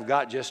cent I've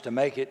got just to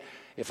make it.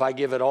 If I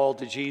give it all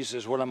to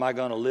Jesus, what am I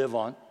going to live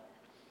on?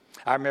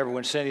 I remember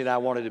when Cindy and I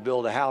wanted to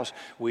build a house,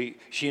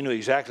 she knew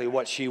exactly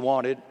what she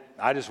wanted.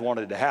 I just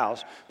wanted the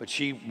house, but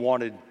she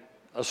wanted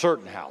a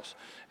certain house.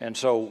 And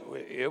so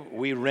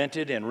we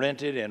rented, and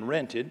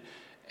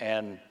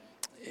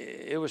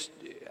it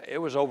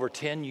was over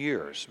 10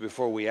 years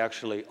before we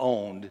actually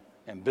owned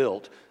and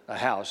built a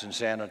house in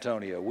San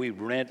Antonio. We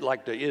rent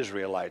like the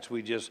Israelites.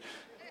 We just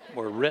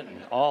were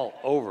renting all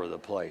over the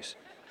place.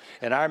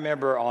 And I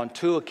remember on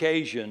 2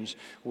 occasions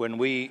when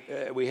we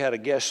had a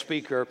guest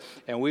speaker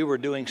and we were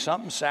doing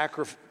something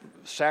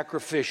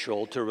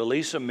sacrificial to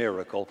release a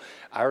miracle.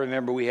 I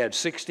remember we had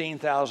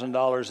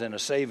 $16,000 in a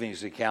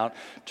savings account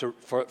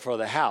for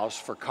the house,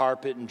 for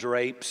carpet and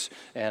drapes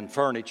and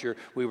furniture.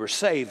 We were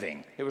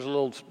saving. It was a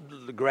little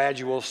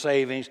gradual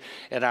savings.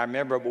 And I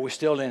remember, but we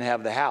still didn't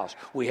have the house.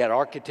 We had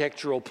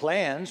architectural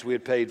plans we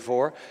had paid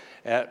for,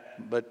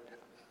 but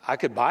I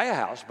could buy a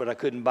house, but I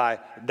couldn't buy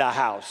the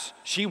house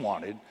she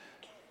wanted.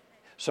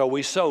 So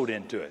we sowed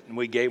into it, and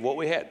we gave what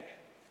we had.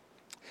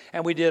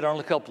 And we did on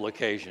a couple of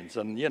occasions.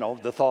 And,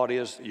 the thought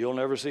is, you'll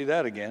never see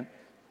that again.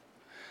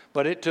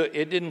 But it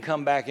didn't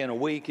come back in a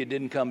week. It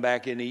didn't come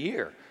back in a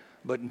year.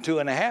 But in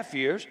 2.5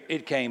 years,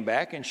 it came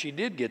back, and she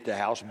did get the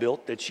house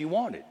built that she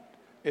wanted.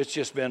 It's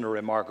just been a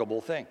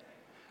remarkable thing.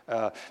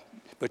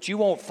 But you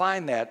won't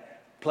find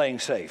that playing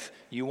safe.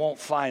 You won't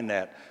find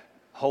that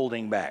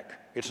holding back.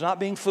 It's not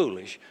being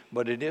foolish,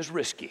 but it is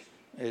risky.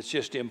 It's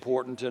just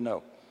important to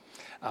know.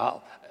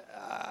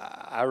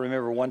 I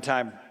remember one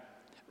time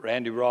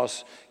Randy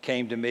Ross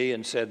came to me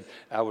and said,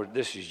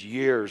 this is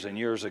years and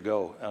years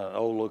ago, an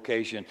old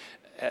location,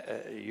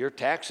 your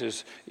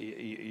taxes,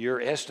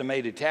 your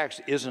estimated tax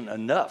isn't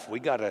enough. We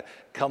got to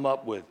come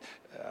up with,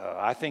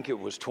 I think it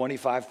was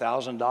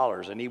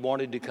 $25,000, and he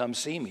wanted to come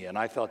see me, and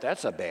I thought,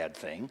 that's a bad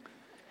thing.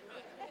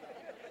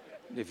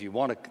 If you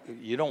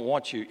don't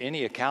want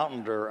any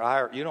accountant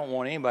you don't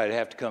want anybody to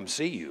have to come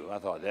see you. I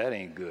thought, that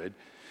ain't good.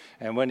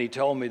 And when he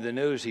told me the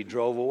news, he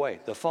drove away.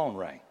 The phone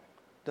rang.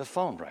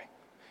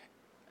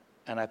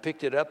 And I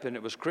picked it up, and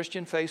it was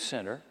Christian Faith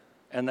Center.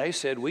 And they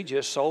said, we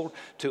just sold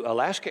to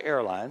Alaska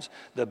Airlines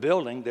the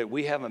building that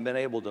we haven't been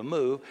able to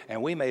move,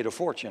 and we made a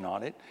fortune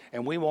on it.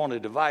 And we want to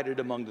divide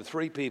it among the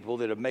 3 people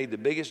that have made the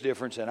biggest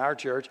difference in our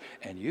church,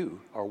 and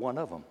you are one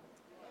of them.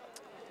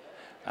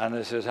 And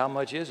I says, how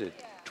much is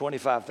it?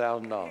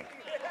 $25,000.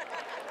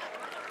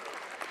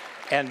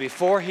 And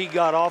before he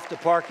got off the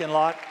parking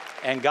lot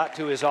and got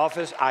to his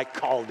office, I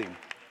called him.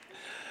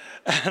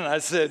 And I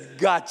said,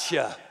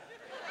 gotcha.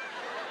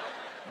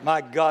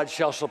 My God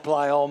shall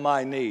supply all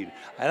my need.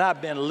 And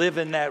I've been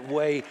living that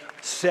way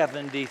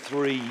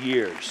 73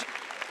 years.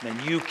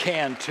 And you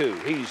can too.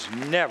 He's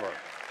never,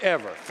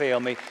 ever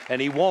failed me. And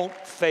he won't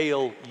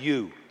fail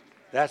you.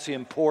 That's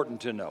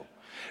important to know.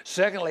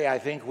 Secondly, I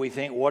think we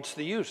think, what's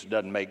the use? It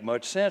doesn't make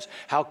much sense.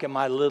 How can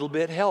my little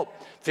bit help?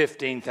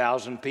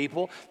 15,000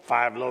 people,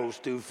 5 loaves,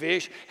 2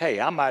 fish. Hey,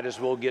 I might as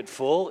well get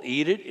full,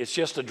 eat it. It's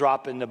just a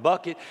drop in the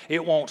bucket.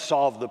 It won't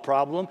solve the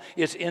problem.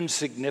 It's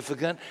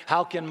insignificant.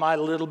 How can my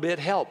little bit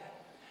help?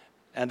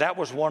 And that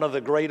was one of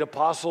the great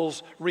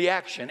apostles'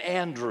 reaction,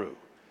 Andrew,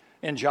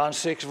 in John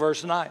 6,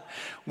 verse 9.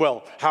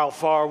 Well, how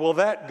far will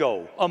that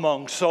go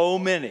among so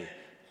many?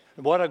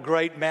 What a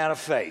great man of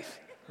faith,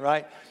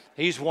 right?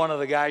 He's one of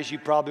the guys you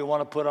probably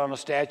want to put on a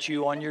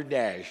statue on your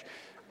dash.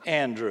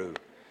 Andrew.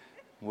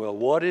 Well,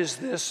 what is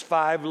this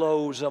 5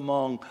 loaves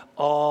among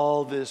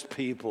all this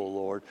people,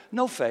 Lord?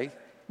 No faith,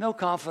 no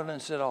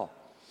confidence at all.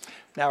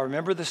 Now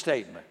remember the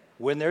statement.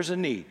 When there's a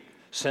need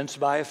sensed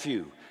by a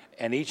few,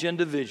 and each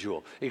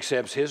individual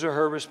accepts his or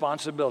her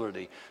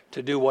responsibility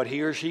to do what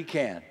he or she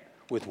can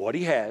with what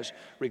he has,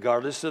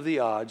 regardless of the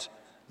odds,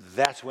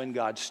 that's when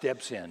God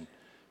steps in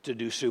to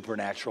do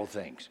supernatural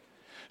things.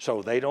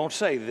 So they don't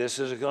say this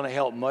isn't going to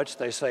help much.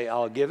 They say,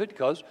 I'll give it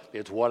because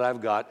it's what I've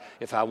got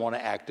if I want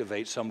to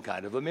activate some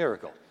kind of a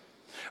miracle.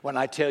 When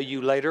I tell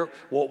you later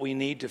what we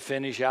need to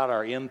finish out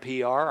our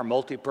MPR, our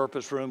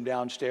multipurpose room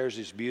downstairs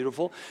is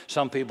beautiful,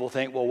 some people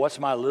think, well, what's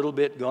my little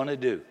bit going to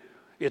do?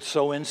 It's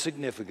so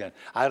insignificant.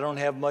 I don't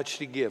have much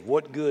to give.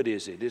 What good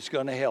is it? It's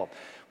going to help.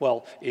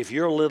 Well, if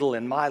your little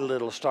and my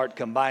little start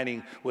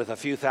combining with a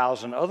few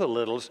thousand other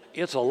littles,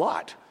 it's a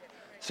lot.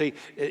 See,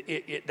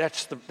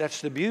 that's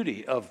the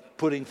beauty of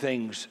putting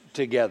things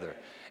together.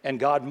 And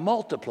God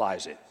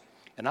multiplies it.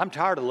 And I'm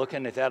tired of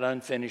looking at that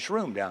unfinished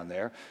room down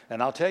there.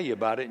 And I'll tell you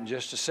about it in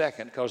just a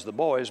second, because the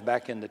boys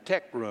back in the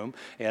tech room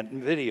and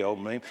video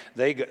room,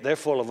 they're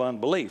full of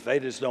unbelief. They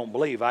just don't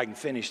believe I can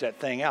finish that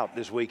thing out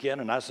this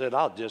weekend. And I said,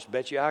 I'll just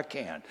bet you I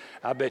can.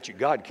 I bet you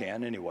God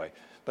can anyway.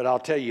 But I'll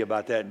tell you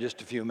about that in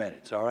just a few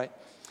minutes, all right?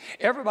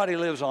 Everybody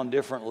lives on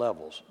different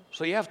levels.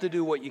 So you have to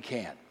do what you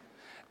can.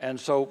 And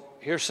so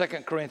here's 2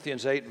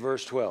 Corinthians 8,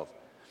 verse 12.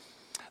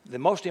 The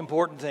most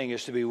important thing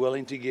is to be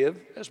willing to give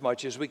as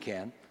much as we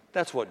can.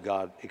 That's what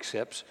God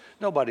accepts.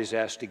 Nobody's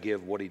asked to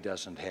give what he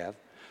doesn't have.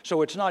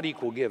 So it's not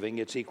equal giving,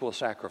 it's equal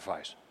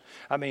sacrifice.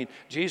 I mean,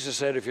 Jesus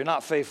said, if you're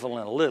not faithful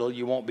in a little,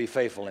 you won't be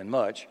faithful in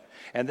much.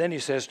 And then he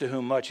says, to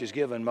whom much is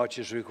given, much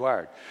is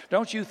required.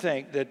 Don't you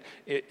think that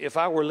if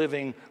I were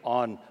living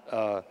on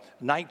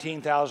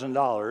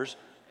 $19,000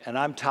 and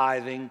I'm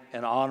tithing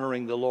and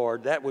honoring the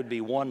Lord, that would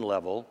be one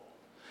level.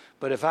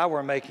 But if I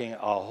were making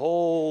a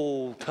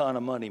whole ton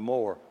of money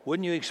more,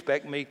 wouldn't you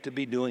expect me to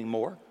be doing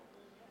more?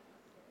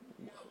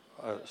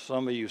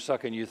 Some of you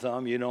sucking your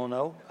thumb, you don't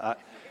know.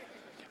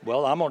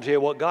 Well, I'm going to tell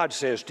you what God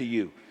says to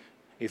you.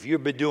 If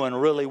you've been doing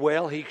really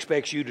well, he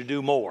expects you to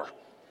do more.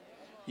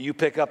 You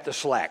pick up the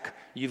slack.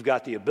 You've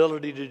got the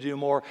ability to do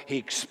more. He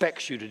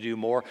expects you to do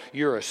more.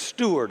 You're a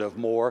steward of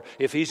more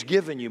if he's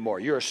given you more.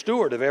 You're a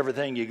steward of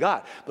everything you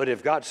got. But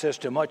if God says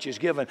too much is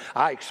given,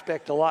 I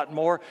expect a lot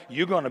more,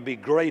 you're going to be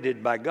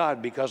graded by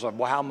God because of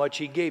how much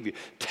he gave you.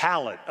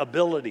 Talent,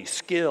 ability,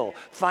 skill,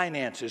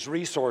 finances,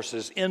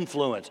 resources,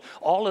 influence.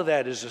 All of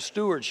that is a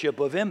stewardship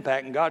of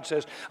impact. And God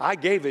says, I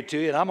gave it to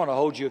you and I'm going to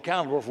hold you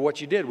accountable for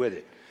what you did with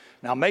it.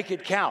 Now make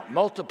it count.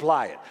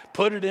 Multiply it.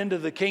 Put it into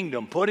the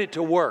kingdom. Put it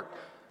to work.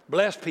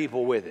 Bless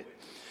people with it.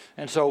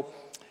 And so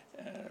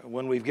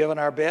when we've given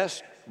our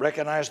best,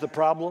 recognized the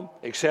problem,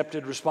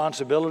 accepted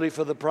responsibility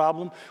for the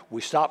problem, we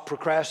stop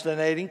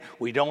procrastinating,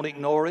 we don't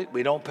ignore it,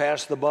 we don't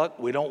pass the buck,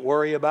 we don't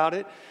worry about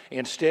it.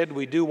 Instead,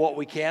 we do what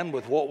we can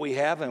with what we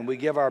have and we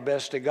give our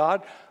best to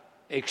God.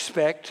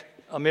 Expect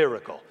a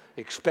miracle.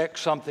 Expect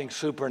something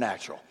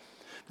supernatural.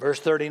 Verse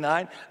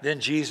 39, then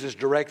Jesus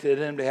directed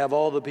them to have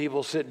all the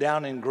people sit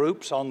down in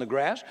groups on the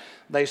grass.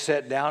 They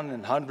sat down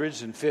in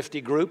hundreds and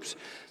 50 groups.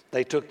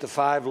 They took the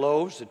 5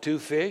 loaves, the 2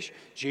 fish.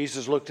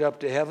 Jesus looked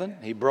up to heaven.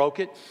 He broke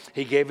it.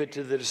 He gave it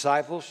to the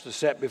disciples to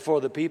set before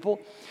the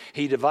people.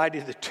 He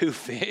divided the 2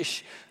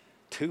 fish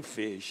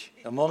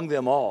among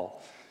them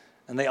all.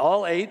 And they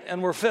all ate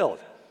and were filled.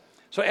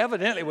 So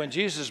evidently when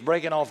Jesus is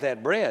breaking off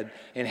that bread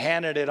and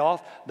handed it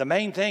off, the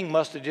main thing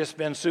must have just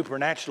been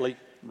supernaturally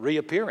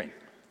reappearing.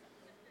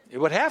 It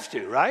would have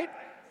to, right?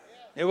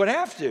 It would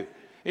have to.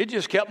 It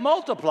just kept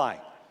multiplying.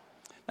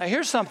 Now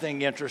here's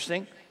something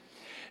interesting.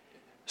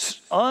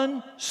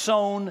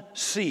 Unsown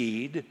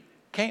seed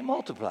can't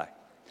multiply.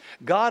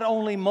 God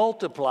only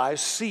multiplies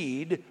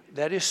seed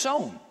that is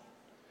sown.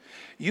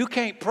 You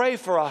can't pray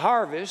for a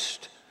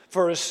harvest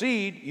for a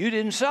seed you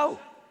didn't sow.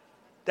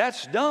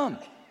 That's dumb.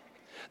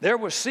 There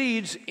were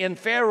seeds in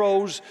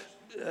Pharaoh's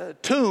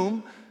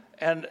tomb,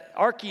 and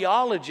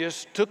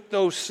archaeologists took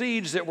those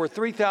seeds that were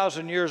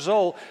 3,000 years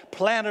old,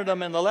 planted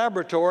them in the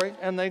laboratory,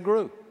 and they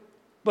grew.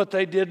 But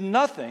they did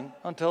nothing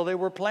until they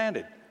were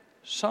planted.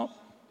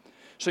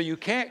 So you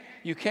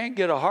can't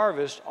get a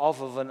harvest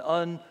off of an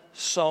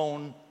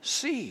unsown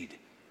seed.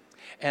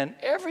 And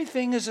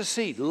everything is a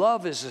seed.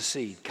 Love is a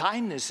seed.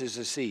 Kindness is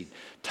a seed.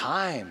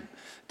 Time,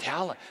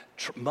 talent,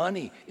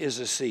 money is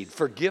a seed.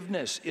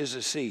 Forgiveness is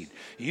a seed.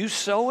 You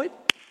sow it,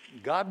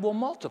 God will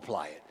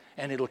multiply it,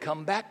 and it'll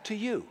come back to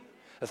you.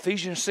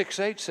 Ephesians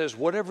 6:8 says,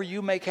 whatever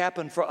you make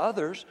happen for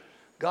others,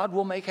 God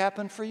will make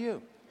happen for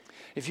you.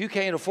 If you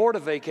can't afford a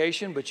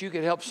vacation, but you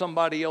could help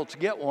somebody else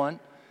get one,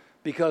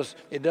 because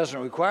it doesn't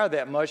require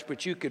that much,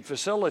 but you could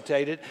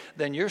facilitate it,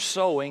 then you're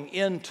sowing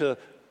into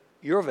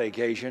your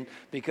vacation,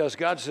 because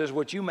God says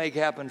what you make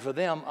happen for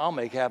them, I'll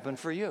make happen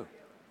for you.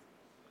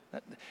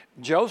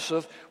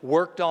 Joseph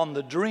worked on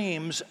the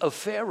dreams of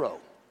Pharaoh,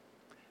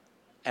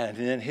 and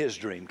then his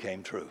dream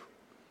came true.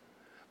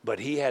 But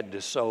he had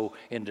to sow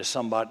into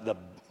somebody,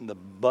 the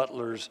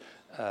butler's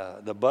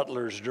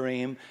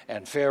dream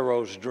and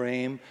Pharaoh's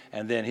dream,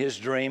 and then his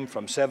dream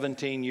from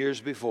 17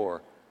 years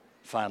before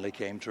finally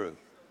came true.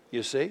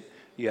 You see,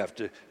 you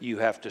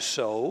have to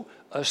sow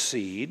a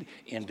seed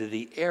into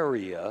the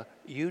area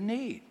you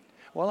need.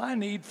 Well, I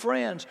need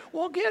friends.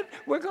 Well,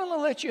 we're going to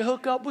let you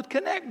hook up with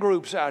connect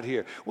groups out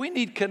here. We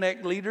need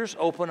connect leaders,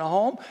 open a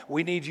home.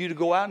 We need you to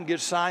go out and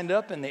get signed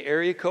up in the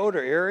area code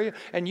or area.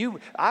 And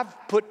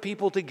I've put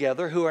people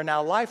together who are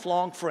now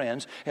lifelong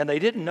friends, and they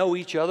didn't know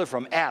each other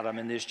from Adam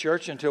in this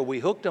church until we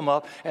hooked them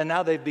up, and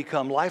now they've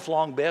become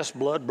lifelong best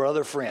blood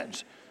brother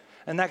friends.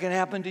 And that can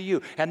happen to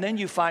you. And then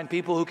you find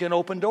people who can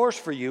open doors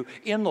for you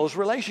in those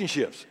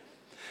relationships.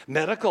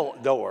 Medical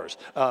doors,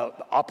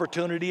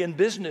 opportunity and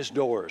business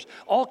doors,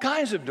 all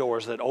kinds of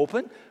doors that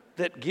open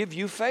that give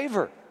you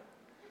favor.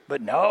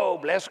 But no,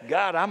 bless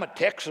God, I'm a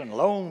Texan,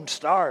 Lone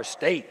Star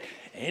State.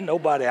 I'm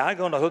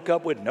going to hook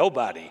up with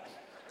nobody.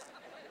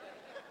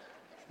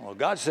 Well,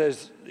 God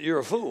says you're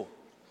a fool.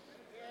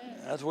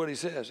 That's what he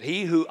says.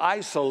 He who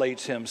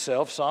isolates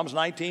himself, Psalms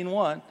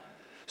 19:1,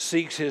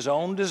 seeks his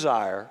own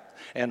desire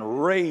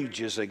and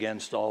rages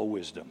against all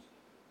wisdom.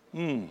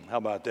 How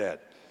about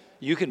that?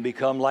 You can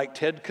become like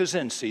Ted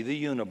Kaczynski,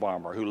 the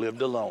Unabomber who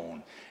lived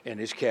alone in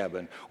his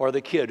cabin, or the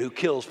kid who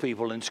kills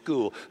people in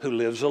school who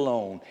lives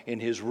alone in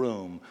his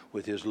room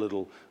with his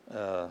little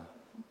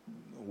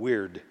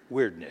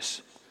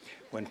weirdness.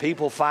 When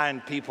people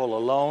find people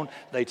alone,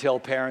 they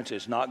tell parents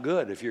it's not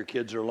good if your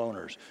kids are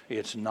loners.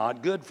 It's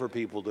not good for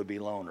people to be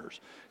loners.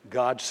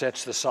 God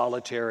sets the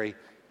solitary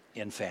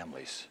in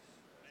families,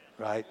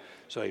 right?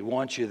 So he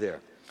wants you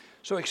there.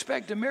 So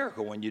expect a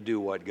miracle when you do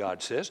what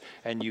God says,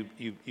 and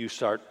you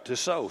start to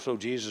sow. So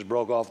Jesus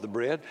broke off the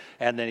bread,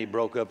 and then he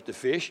broke up the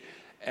fish,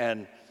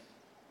 and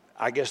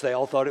I guess they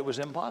all thought it was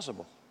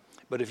impossible.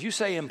 But if you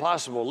say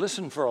impossible,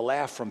 listen for a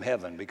laugh from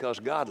heaven, because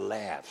God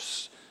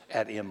laughs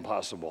at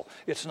impossible.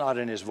 It's not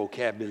in his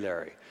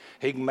vocabulary.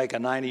 He can make a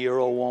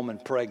 90-year-old woman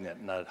pregnant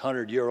and a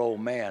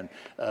 100-year-old man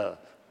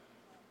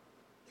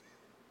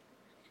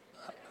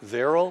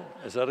virile.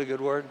 Is that a good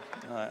word?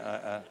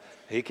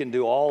 He can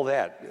do all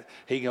that.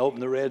 He can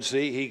open the Red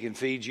Sea. He can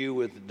feed you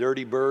with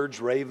dirty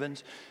birds,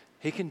 ravens.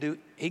 He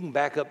can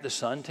back up the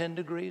sun 10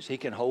 degrees. He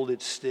can hold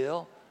it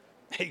still.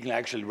 He can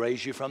actually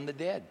raise you from the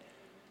dead.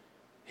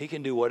 He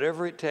can do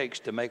whatever it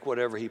takes to make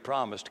whatever he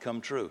promised come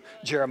true.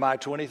 Jeremiah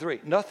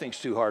 23, nothing's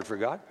too hard for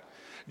God.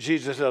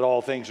 Jesus said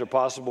all things are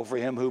possible for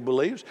him who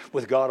believes.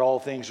 With God, all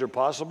things are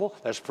possible.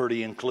 That's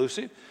pretty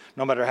inclusive.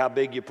 No matter how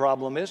big your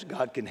problem is,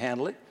 God can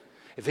handle it.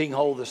 If he can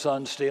hold the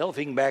sun still, if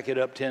he can back it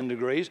up 10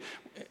 degrees,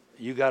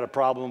 you got a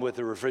problem with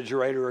the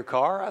refrigerator or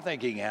car, I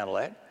think he can handle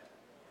that.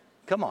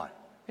 Come on,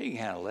 he can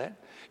handle that.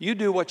 You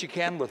do what you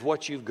can with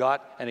what you've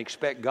got and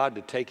expect God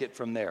to take it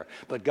from there.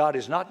 But God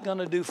is not going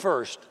to do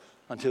first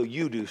until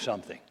you do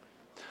something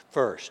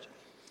first.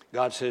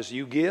 God says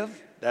you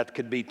give. That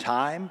could be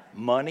time,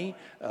 money,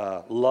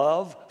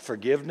 love,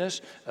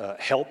 forgiveness,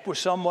 help with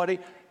somebody.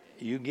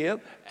 You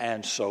give,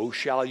 and so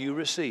shall you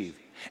receive.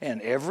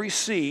 And every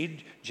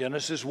seed,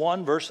 Genesis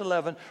 1, verse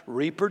 11,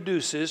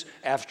 reproduces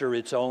after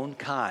its own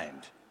kind.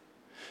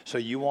 So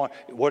you want,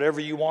 whatever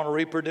you want to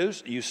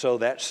reproduce, you sow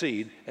that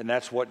seed, and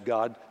that's what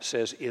God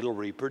says it'll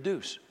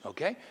reproduce,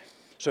 okay?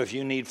 So if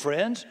you need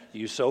friends,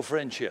 you sow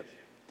friendship.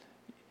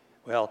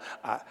 Well,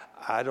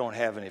 I don't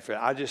have any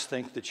friends. I just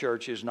think the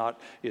church is not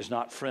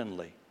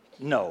friendly.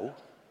 No,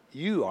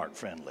 you aren't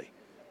friendly.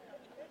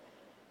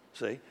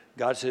 See,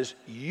 God says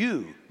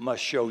you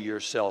must show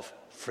yourself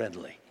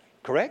friendly,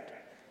 correct?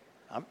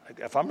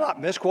 If I'm not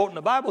misquoting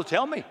the Bible,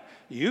 tell me.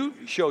 You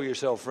show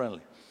yourself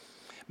friendly.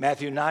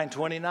 Matthew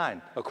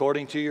 9:29,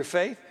 according to your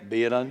faith,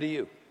 be it unto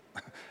you.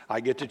 I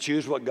get to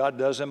choose what God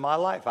does in my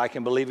life. I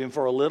can believe him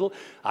for a little.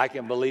 I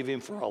can believe him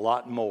for a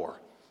lot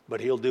more.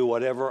 But he'll do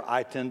whatever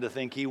I tend to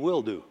think he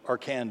will do or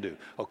can do.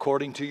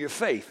 According to your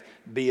faith,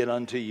 be it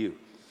unto you.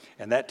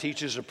 And that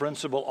teaches a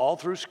principle all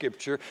through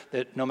Scripture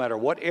that no matter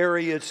what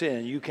area it's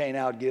in, you can't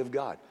outgive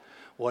God.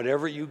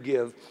 Whatever you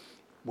give,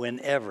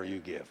 whenever you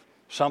give.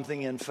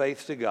 Something in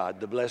faith to God,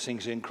 the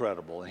blessing's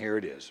incredible. And here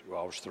it is. We're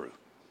almost through.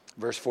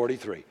 Verse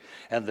 43.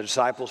 And the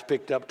disciples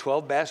picked up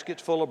 12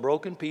 baskets full of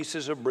broken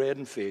pieces of bread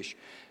and fish.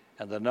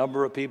 And the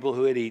number of people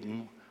who had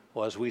eaten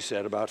was, we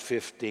said, about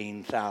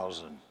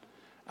 15,000.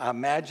 I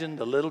imagine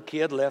the little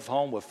kid left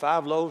home with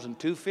 5 loaves and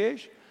 2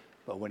 fish.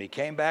 But when he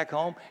came back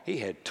home, he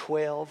had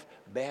 12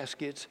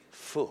 baskets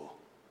full.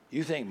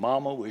 You think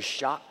Mama was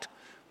shocked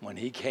when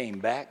he came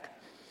back?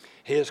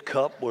 His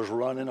cup was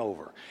running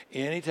over.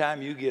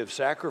 Anytime you give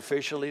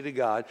sacrificially to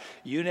God,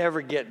 you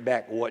never get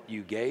back what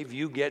you gave.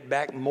 You get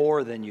back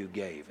more than you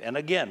gave. And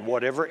again,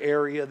 whatever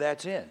area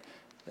that's in.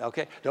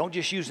 Okay? Don't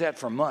just use that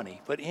for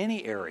money, but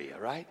any area,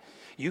 right?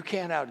 You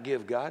can't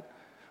outgive God.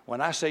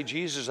 When I say,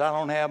 Jesus, I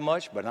don't have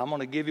much, but I'm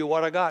going to give you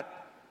what I got.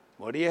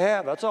 What do you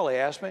have? That's all he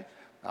asked me.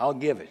 I'll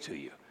give it to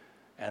you.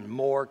 And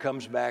more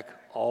comes back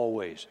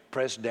always.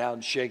 Pressed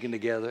down, shaken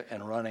together,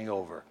 and running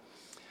over.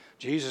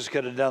 Jesus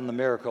could have done the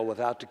miracle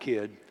without the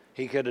kid.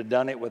 He could have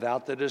done it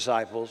without the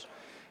disciples.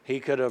 He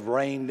could have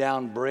rained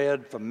down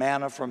bread from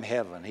manna from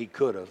heaven. He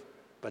could have,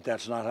 but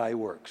that's not how he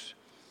works.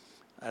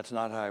 That's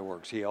not how he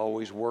works. He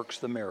always works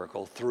the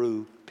miracle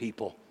through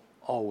people,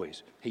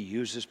 always. He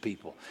uses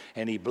people,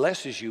 and he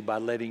blesses you by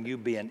letting you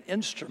be an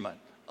instrument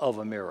of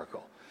a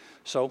miracle.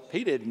 So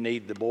he didn't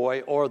need the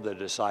boy or the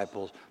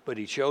disciples, but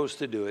he chose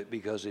to do it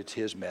because it's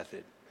his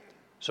method.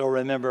 So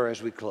remember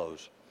as we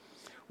close,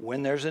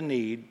 when there's a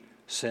need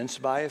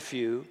sensed by a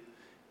few,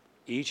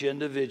 each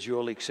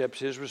individual accepts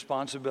his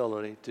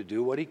responsibility to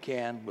do what he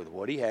can with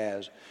what he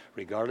has,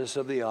 regardless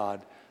of the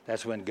odd.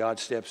 That's when God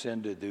steps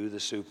in to do the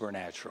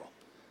supernatural.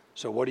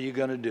 So what are you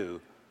going to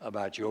do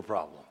about your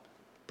problem?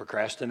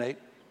 Procrastinate?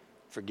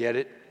 Forget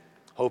it?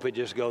 Hope it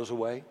just goes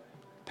away?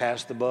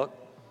 Pass the buck?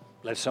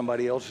 Let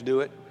somebody else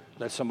do it?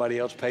 Let somebody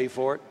else pay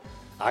for it?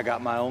 I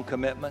got my own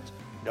commitments.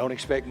 Don't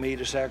expect me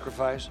to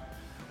sacrifice.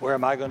 Where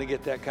am I going to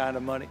get that kind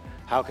of money?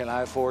 How can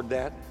I afford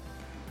that?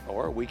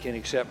 Or we can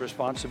accept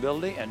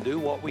responsibility and do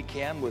what we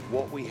can with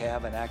what we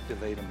have and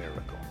activate a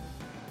miracle.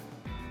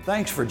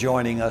 Thanks for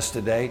joining us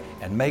today,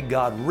 and may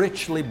God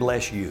richly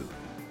bless you.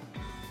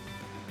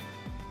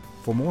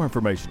 For more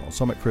information on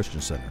Summit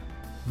Christian Center,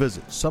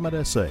 visit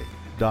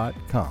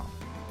summitsa.com.